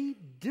be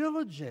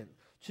diligent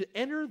to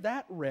enter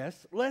that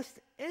rest, lest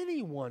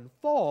anyone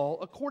fall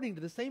according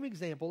to the same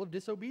example of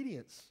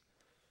disobedience.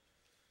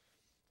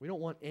 We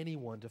don't want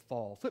anyone to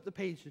fall. Flip the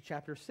page to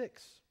chapter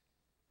 6.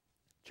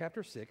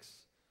 Chapter 6,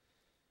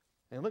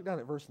 and look down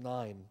at verse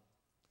 9.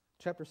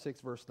 Chapter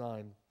 6, verse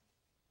 9.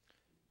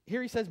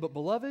 Here he says, but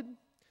beloved,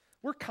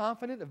 we're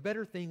confident of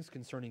better things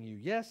concerning you.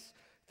 Yes,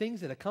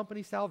 things that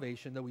accompany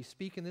salvation, though we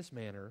speak in this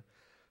manner.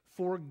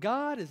 For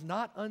God is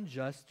not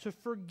unjust to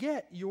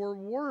forget your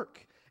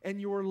work and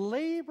your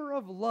labor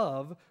of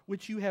love,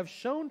 which you have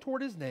shown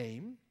toward his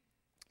name,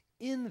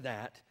 in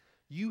that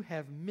you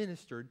have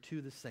ministered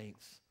to the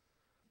saints.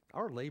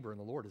 Our labor in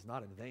the Lord is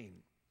not in vain.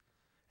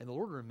 And the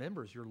Lord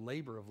remembers your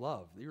labor of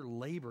love, your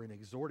labor in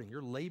exhorting,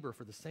 your labor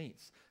for the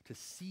saints, to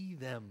see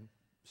them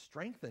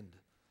strengthened.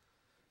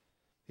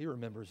 He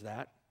remembers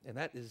that, and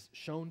that is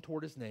shown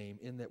toward his name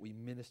in that we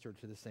minister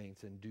to the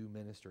saints and do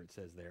minister, it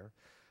says there.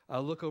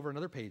 Look over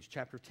another page,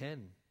 chapter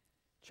 10.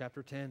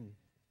 Chapter 10.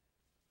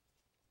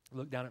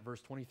 Look down at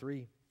verse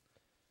 23.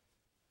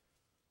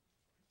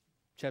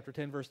 Chapter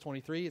 10, verse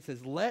 23, it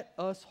says, let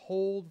us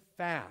hold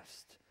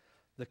fast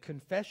the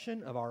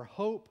confession of our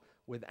hope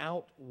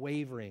without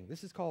wavering.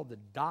 This is called the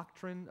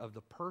doctrine of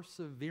the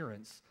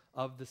perseverance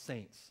of the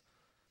saints.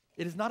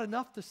 It is not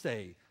enough to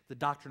say the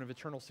doctrine of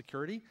eternal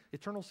security.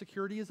 Eternal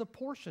security is a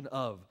portion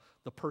of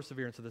the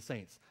perseverance of the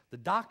saints. The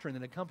doctrine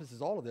that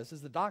encompasses all of this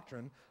is the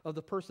doctrine of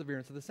the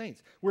perseverance of the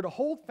saints. We're to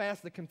hold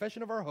fast the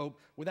confession of our hope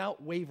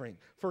without wavering.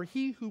 For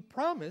he who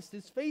promised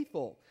is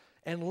faithful.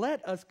 And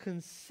let us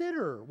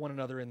consider one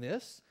another in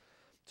this,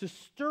 to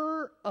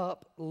stir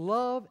up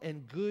love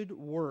and good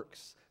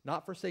works,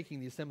 not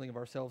forsaking the assembling of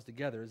ourselves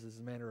together, as is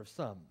the manner of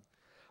some,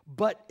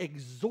 but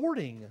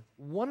exhorting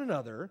one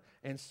another,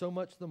 and so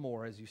much the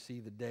more as you see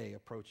the day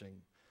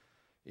approaching.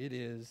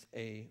 It's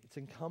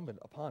incumbent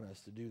upon us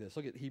to do this.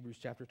 Look at Hebrews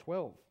chapter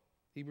 12.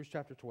 Hebrews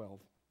chapter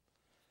 12.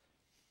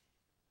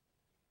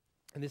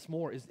 And this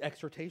more is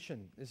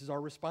exhortation. This is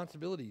our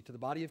responsibility to the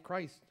body of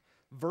Christ.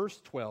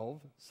 Verse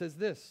 12 says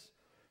this,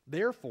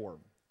 therefore,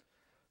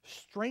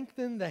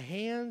 strengthen the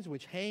hands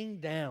which hang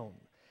down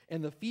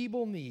and the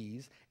feeble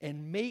knees,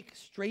 and make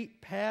straight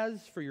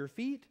paths for your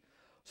feet,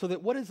 so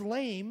that what is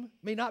lame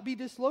may not be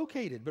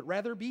dislocated, but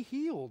rather be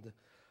healed.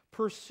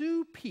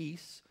 Pursue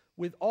peace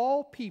with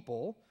all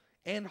people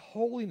and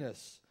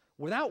holiness,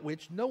 without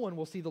which no one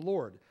will see the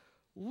Lord.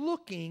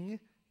 Looking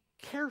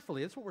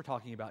carefully, that's what we're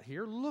talking about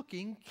here,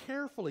 looking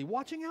carefully,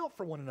 watching out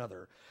for one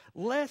another,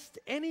 lest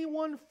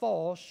anyone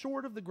fall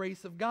short of the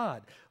grace of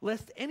God,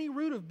 lest any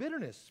root of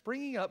bitterness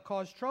springing up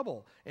cause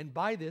trouble, and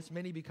by this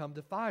many become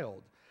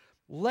defiled.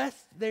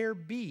 Lest there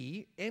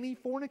be any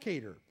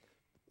fornicator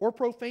or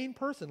profane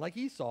person like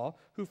Esau,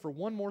 who for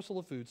one morsel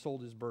of food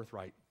sold his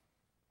birthright.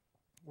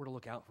 We're to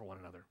look out for one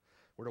another.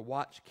 We're to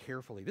watch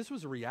carefully. This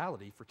was a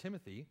reality for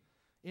Timothy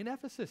in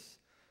Ephesus.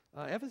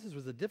 Ephesus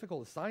was a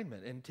difficult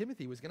assignment, and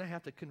Timothy was going to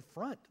have to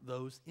confront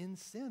those in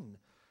sin.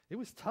 It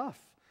was tough.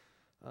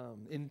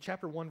 In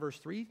chapter 1, verse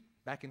 3,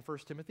 back in 1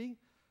 Timothy,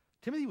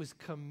 Timothy was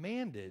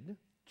commanded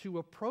to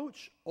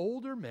approach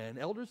older men,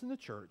 elders in the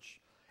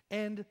church,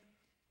 and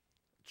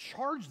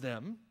charge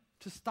them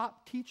to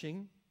stop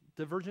teaching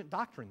divergent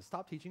doctrines,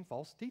 stop teaching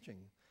false teaching.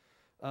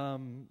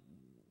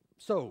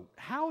 So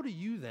how do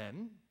you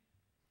then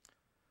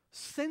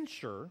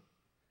censure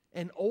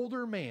an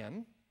older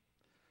man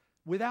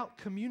without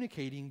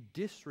communicating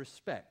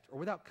disrespect or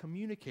without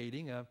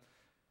communicating an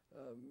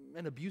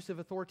abusive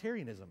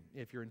authoritarianism,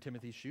 if you're in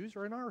Timothy's shoes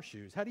or in our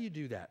shoes? How do you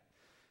do that?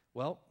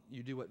 Well,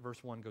 you do what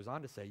verse 1 goes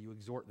on to say. You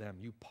exhort them.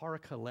 You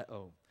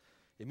parakaleo.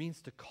 It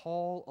means to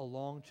call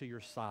along to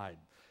your side.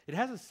 It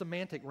has a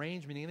semantic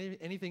range, meaning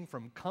anything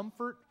from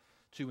comfort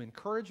to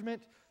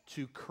encouragement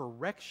to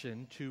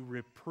correction to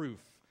reproof.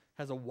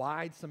 Has a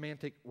wide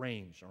semantic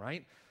range, all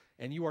right?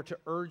 And you are to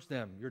urge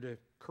them. You're to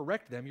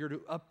correct them. You're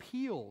to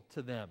appeal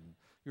to them.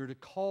 You're to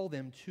call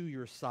them to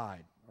your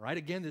side, all right?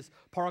 Again, this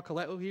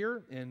parakaleo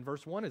here in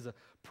verse 1 is a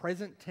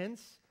present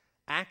tense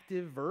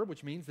active verb,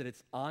 which means that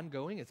it's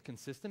ongoing, it's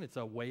consistent, it's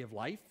a way of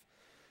life.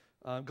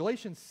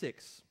 Galatians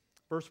 6,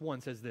 verse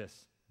 1 says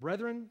this,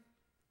 brethren,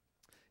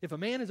 if a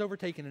man is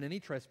overtaken in any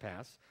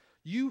trespass,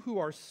 you who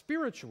are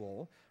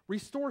spiritual,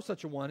 restore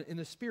such a one in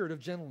the spirit of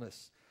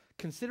gentleness,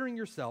 considering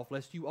yourself,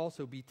 lest you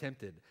also be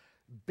tempted.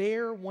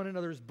 Bear one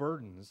another's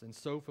burdens, and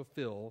so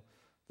fulfill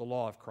the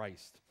law of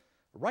Christ.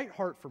 The right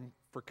heart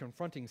for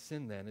confronting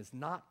sin, then, is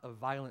not a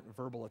violent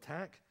verbal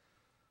attack,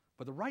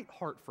 but the right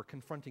heart for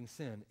confronting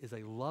sin is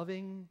a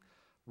loving,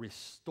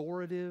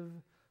 restorative,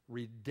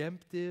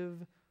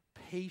 redemptive,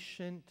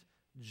 patient,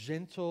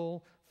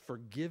 gentle,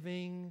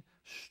 forgiving,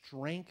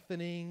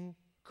 strengthening,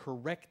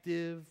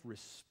 corrective,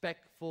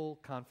 respectful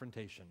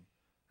confrontation.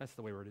 That's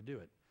the way we're to do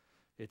it.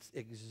 It's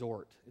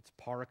exhort. It's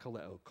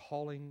parakaleo,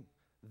 calling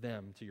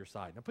them to your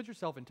side. Now put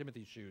yourself in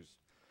Timothy's shoes.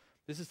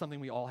 This is something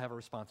we all have a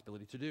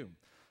responsibility to do.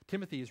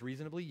 Timothy is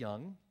reasonably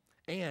young,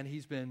 and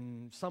he's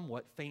been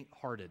somewhat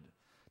faint-hearted.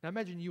 Now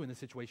imagine you in the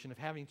situation of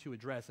having to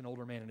address an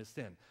older man in his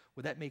sin.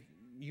 Would that make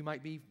you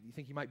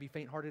think you might be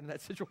faint-hearted in that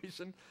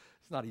situation?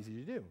 It's not easy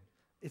to do.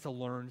 It's a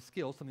learned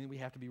skill, something we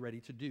have to be ready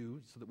to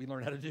do so that we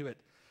learn how to do it.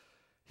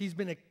 He's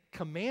been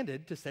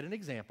commanded to set an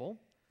example.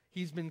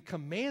 He's been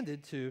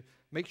commanded to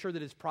make sure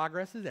that his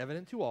progress is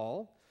evident to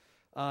all.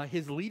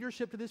 His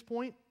leadership to this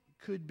point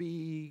could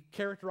be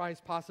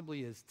characterized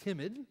possibly as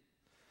timid.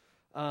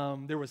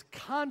 There was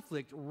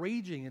conflict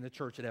raging in the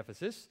church at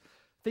Ephesus.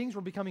 Things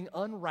were becoming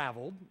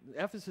unraveled.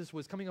 Ephesus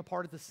was coming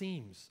apart at the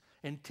seams.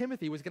 And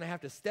Timothy was going to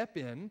have to step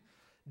in,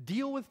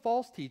 deal with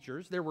false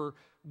teachers. There were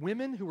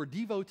women who were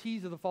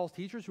devotees of the false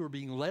teachers who were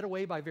being led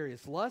away by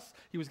various lusts.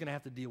 He was going to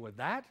have to deal with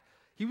that.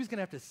 He was going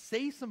to have to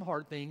say some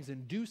hard things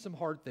and do some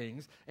hard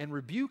things, and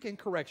rebuke and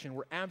correction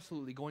were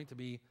absolutely going to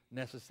be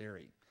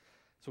necessary.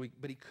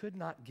 But he could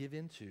not give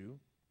into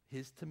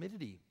his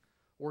timidity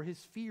or his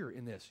fear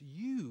in this.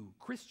 You,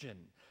 Christian,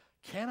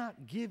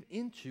 cannot give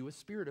into a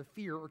spirit of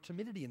fear or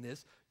timidity in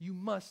this. You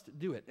must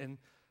do it. And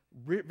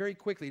very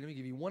quickly, let me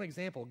give you one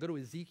example. Go to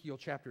Ezekiel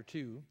chapter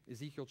 2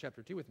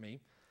 with me.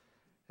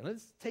 And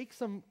let's take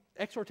some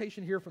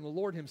exhortation here from the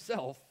Lord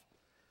himself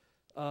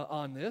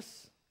on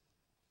this.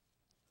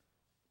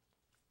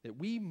 That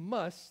we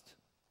must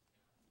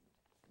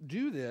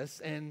do this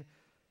and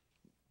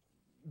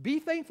be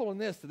thankful in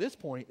this, to this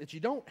point, that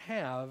you don't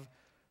have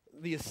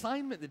the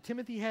assignment that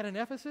Timothy had in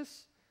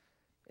Ephesus,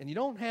 and you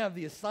don't have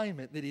the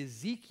assignment that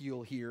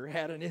Ezekiel here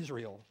had in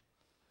Israel.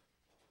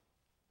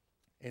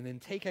 And then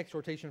take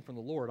exhortation from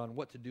the Lord on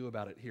what to do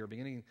about it here,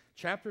 beginning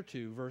chapter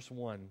 2, verse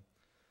 1.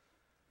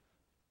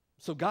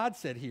 So God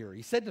said here,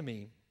 he said to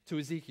me, to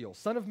Ezekiel,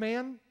 Son of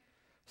man,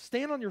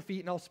 stand on your feet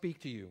and I'll speak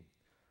to you.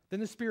 Then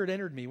the Spirit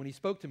entered me when he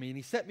spoke to me, and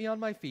he set me on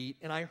my feet,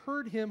 and I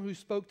heard him who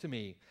spoke to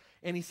me.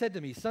 And he said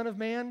to me, Son of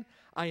man,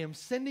 I am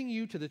sending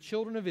you to the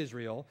children of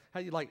Israel.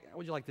 How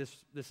would you like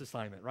this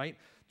assignment, right?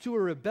 To a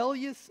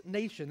rebellious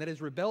nation that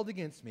has rebelled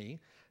against me.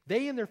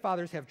 They and their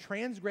fathers have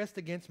transgressed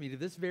against me to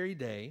this very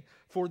day,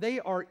 for they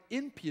are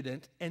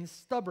impudent and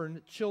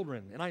stubborn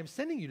children. And I am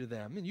sending you to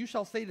them, and you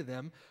shall say to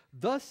them,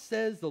 thus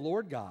says the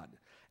Lord God,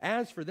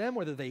 as for them,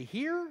 whether they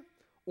hear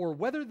or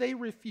whether they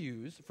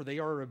refuse, for they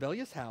are a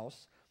rebellious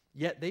house,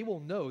 yet they will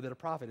know that a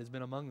prophet has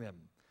been among them.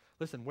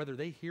 Listen, whether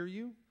they hear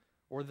you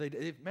or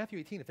Matthew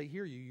 18, if they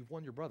hear you, you've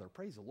won your brother.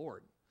 Praise the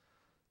Lord.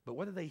 But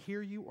whether they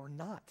hear you or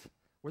not,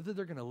 whether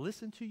they're going to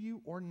listen to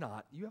you or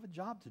not, you have a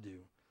job to do.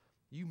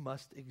 You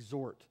must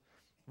exhort.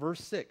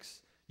 Verse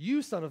 6,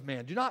 you, son of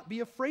man, do not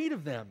be afraid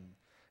of them,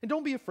 and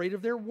don't be afraid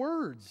of their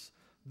words.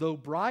 Though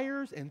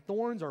briars and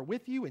thorns are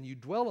with you, and you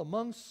dwell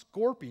among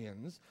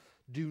scorpions,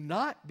 do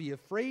not be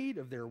afraid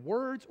of their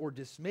words or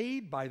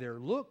dismayed by their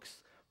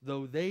looks,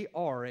 though they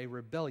are a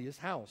rebellious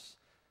house.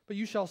 But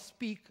you shall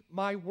speak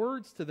my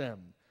words to them,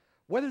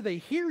 whether they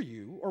hear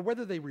you or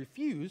whether they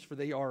refuse, for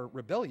they are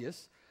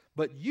rebellious.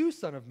 But you,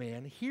 son of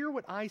man, hear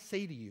what I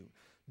say to you.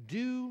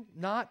 Do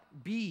not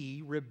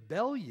be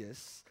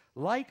rebellious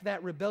like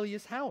that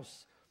rebellious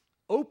house.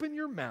 Open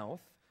your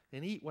mouth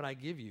and eat what I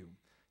give you.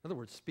 In other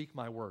words, speak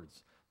my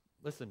words.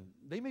 Listen,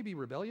 they may be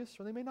rebellious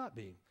or they may not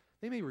be.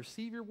 They may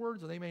receive your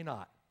words or they may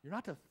not. You're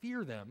not to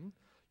fear them.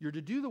 You're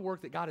to do the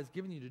work that God has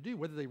given you to do,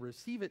 whether they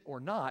receive it or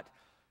not.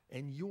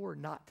 And you're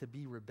not to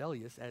be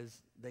rebellious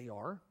as they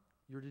are.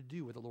 You're to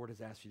do what the Lord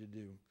has asked you to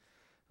do.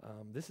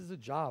 This is a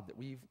job that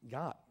we've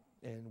got.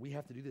 And we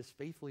have to do this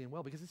faithfully and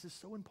well because this is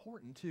so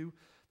important to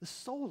the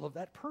soul of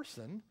that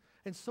person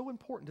and so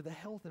important to the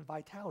health and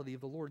vitality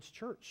of the Lord's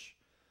church.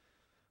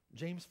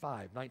 James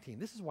 5:19.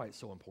 This is why it's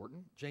so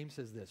important. James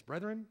says this,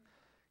 brethren,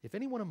 if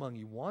anyone among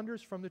you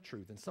wanders from the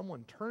truth and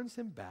someone turns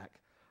him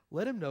back,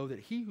 let him know that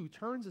he who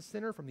turns a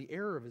sinner from the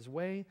error of his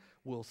way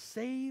will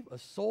save a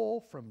soul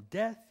from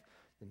death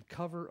and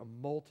cover a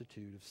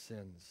multitude of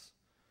sins.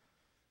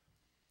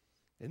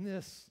 In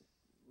this,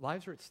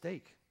 lives are at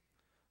stake.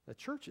 The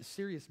church is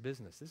serious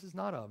business. This is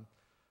not a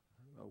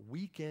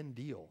weekend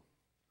deal.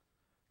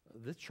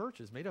 This church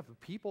is made up of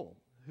people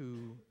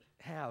who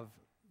have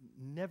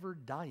never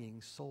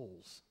dying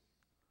souls.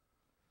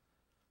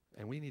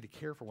 And we need to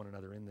care for one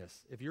another in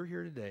this. If you're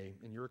here today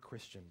and you're a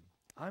Christian,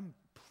 I'm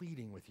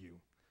pleading with you.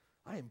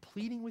 I am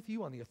pleading with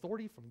you on the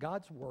authority from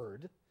God's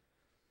word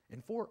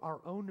and for our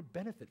own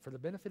benefit, for the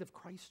benefit of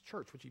Christ's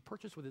church, which he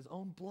purchased with his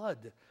own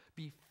blood.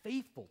 Be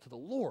faithful to the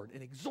Lord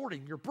in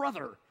exhorting your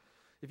brother.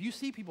 If you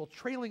see people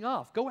trailing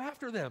off, go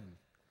after them.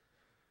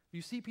 If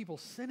you see people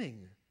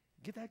sinning,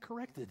 get that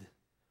corrected.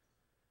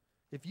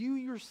 If you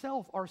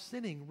yourself are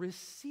sinning,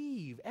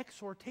 receive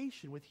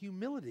exhortation with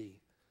humility.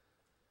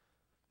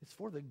 It's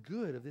for the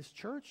good of this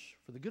church,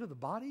 for the good of the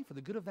body, for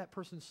the good of that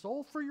person's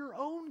soul, for your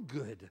own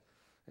good,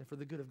 and for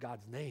the good of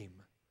God's name.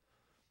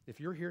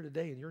 If you're here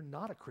today and you're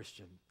not a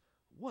Christian,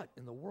 what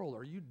in the world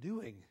are you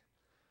doing?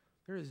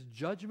 There is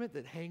judgment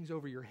that hangs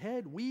over your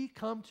head. We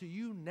come to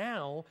you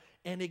now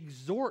and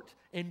exhort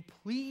and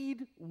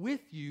plead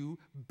with you,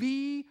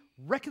 be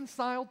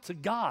reconciled to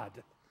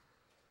God,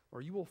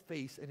 or you will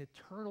face an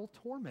eternal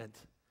torment,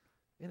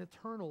 an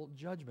eternal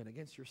judgment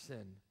against your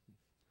sin.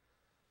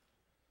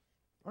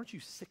 Aren't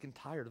you sick and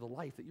tired of the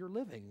life that you're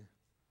living?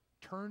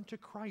 Turn to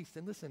Christ.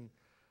 And listen,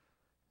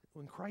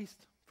 when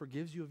Christ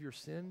forgives you of your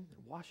sin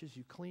and washes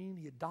you clean,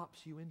 he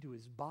adopts you into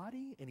his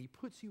body, and he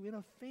puts you in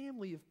a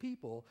family of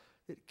people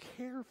that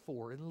care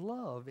for and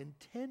love and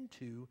tend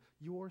to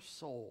your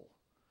soul.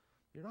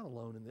 You're not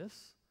alone in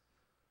this.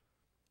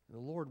 And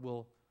the Lord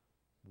will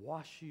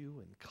wash you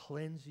and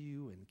cleanse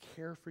you and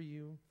care for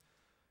you.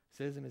 It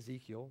says in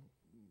Ezekiel,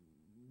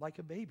 like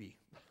a baby,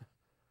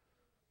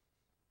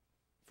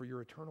 for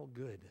your eternal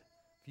good.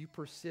 If you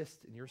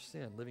persist in your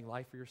sin, living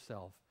life for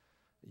yourself,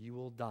 you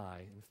will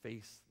die and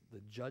face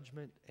the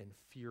judgment and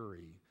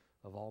fury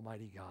of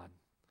Almighty God.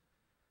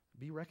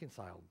 Be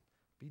reconciled.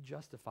 Be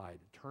justified.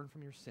 Turn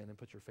from your sin and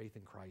put your faith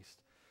in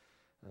Christ.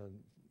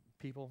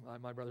 People,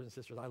 my brothers and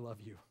sisters, I love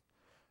you.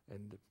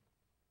 And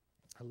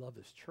I love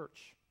this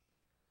church.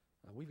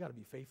 We've got to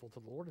be faithful to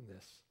the Lord in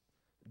this.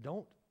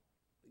 Don't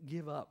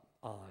give up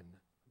on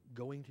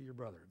going to your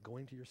brother,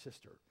 going to your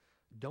sister.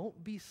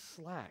 Don't be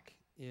slack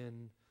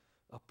in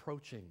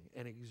approaching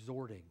and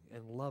exhorting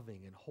and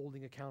loving and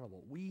holding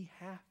accountable. We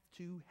have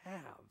to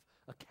have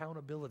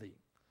accountability.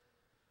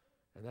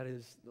 And that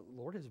is, the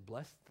Lord has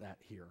blessed that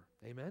here.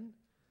 Amen?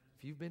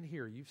 If you've been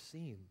here, you've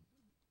seen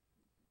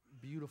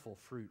beautiful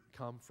fruit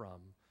come from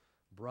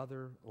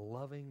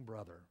loving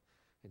brother,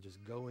 and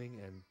just going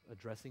and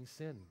addressing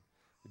sin.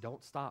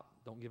 Don't stop.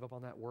 Don't give up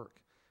on that work.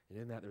 And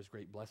in that, there's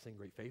great blessing,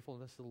 great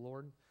faithfulness to the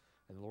Lord,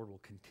 and the Lord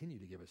will continue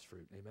to give us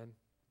fruit. Amen?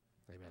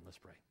 Amen. Let's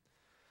pray.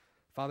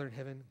 Father in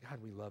heaven, God,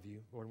 we love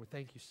you. Lord, we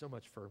thank you so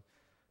much for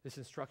this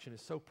instruction.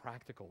 Is so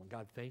practical, and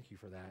God, thank you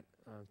for that.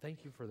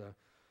 Thank you for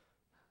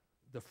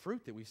the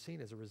fruit that we've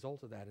seen as a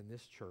result of that in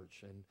this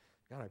church. And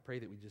God, I pray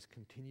that we just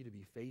continue to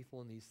be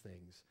faithful in these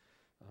things.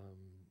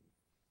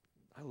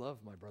 I love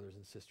my brothers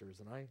and sisters,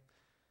 and I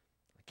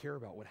care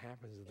about what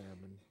happens to them,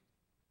 and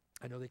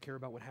I know they care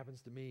about what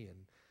happens to me, and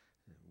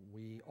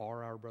we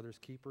are our brother's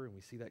keeper, and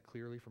we see that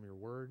clearly from your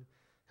word.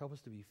 Help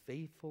us to be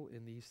faithful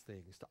in these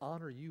things, to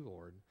honor you,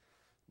 Lord,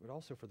 but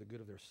also for the good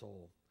of their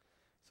soul.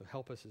 So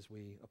help us as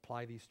we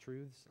apply these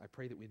truths. I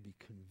pray that we'd be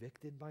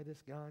convicted by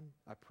this, God.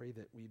 I pray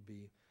that we'd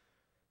be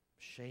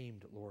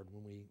shamed, Lord,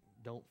 when we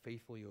don't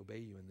faithfully obey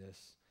you in this,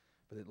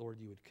 but that, Lord,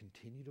 you would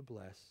continue to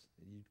bless,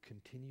 and you'd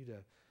continue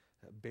to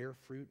bear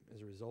fruit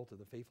as a result of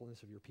the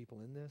faithfulness of your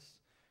people in this,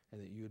 and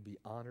that you would be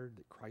honored,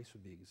 that Christ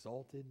would be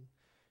exalted,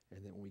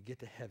 and that when we get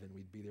to heaven,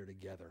 we'd be there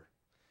together.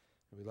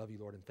 And we love you,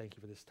 Lord, and thank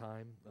you for this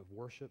time of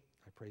worship.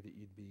 I pray that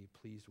you'd be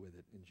pleased with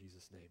it in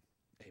Jesus' name.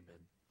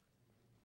 Amen.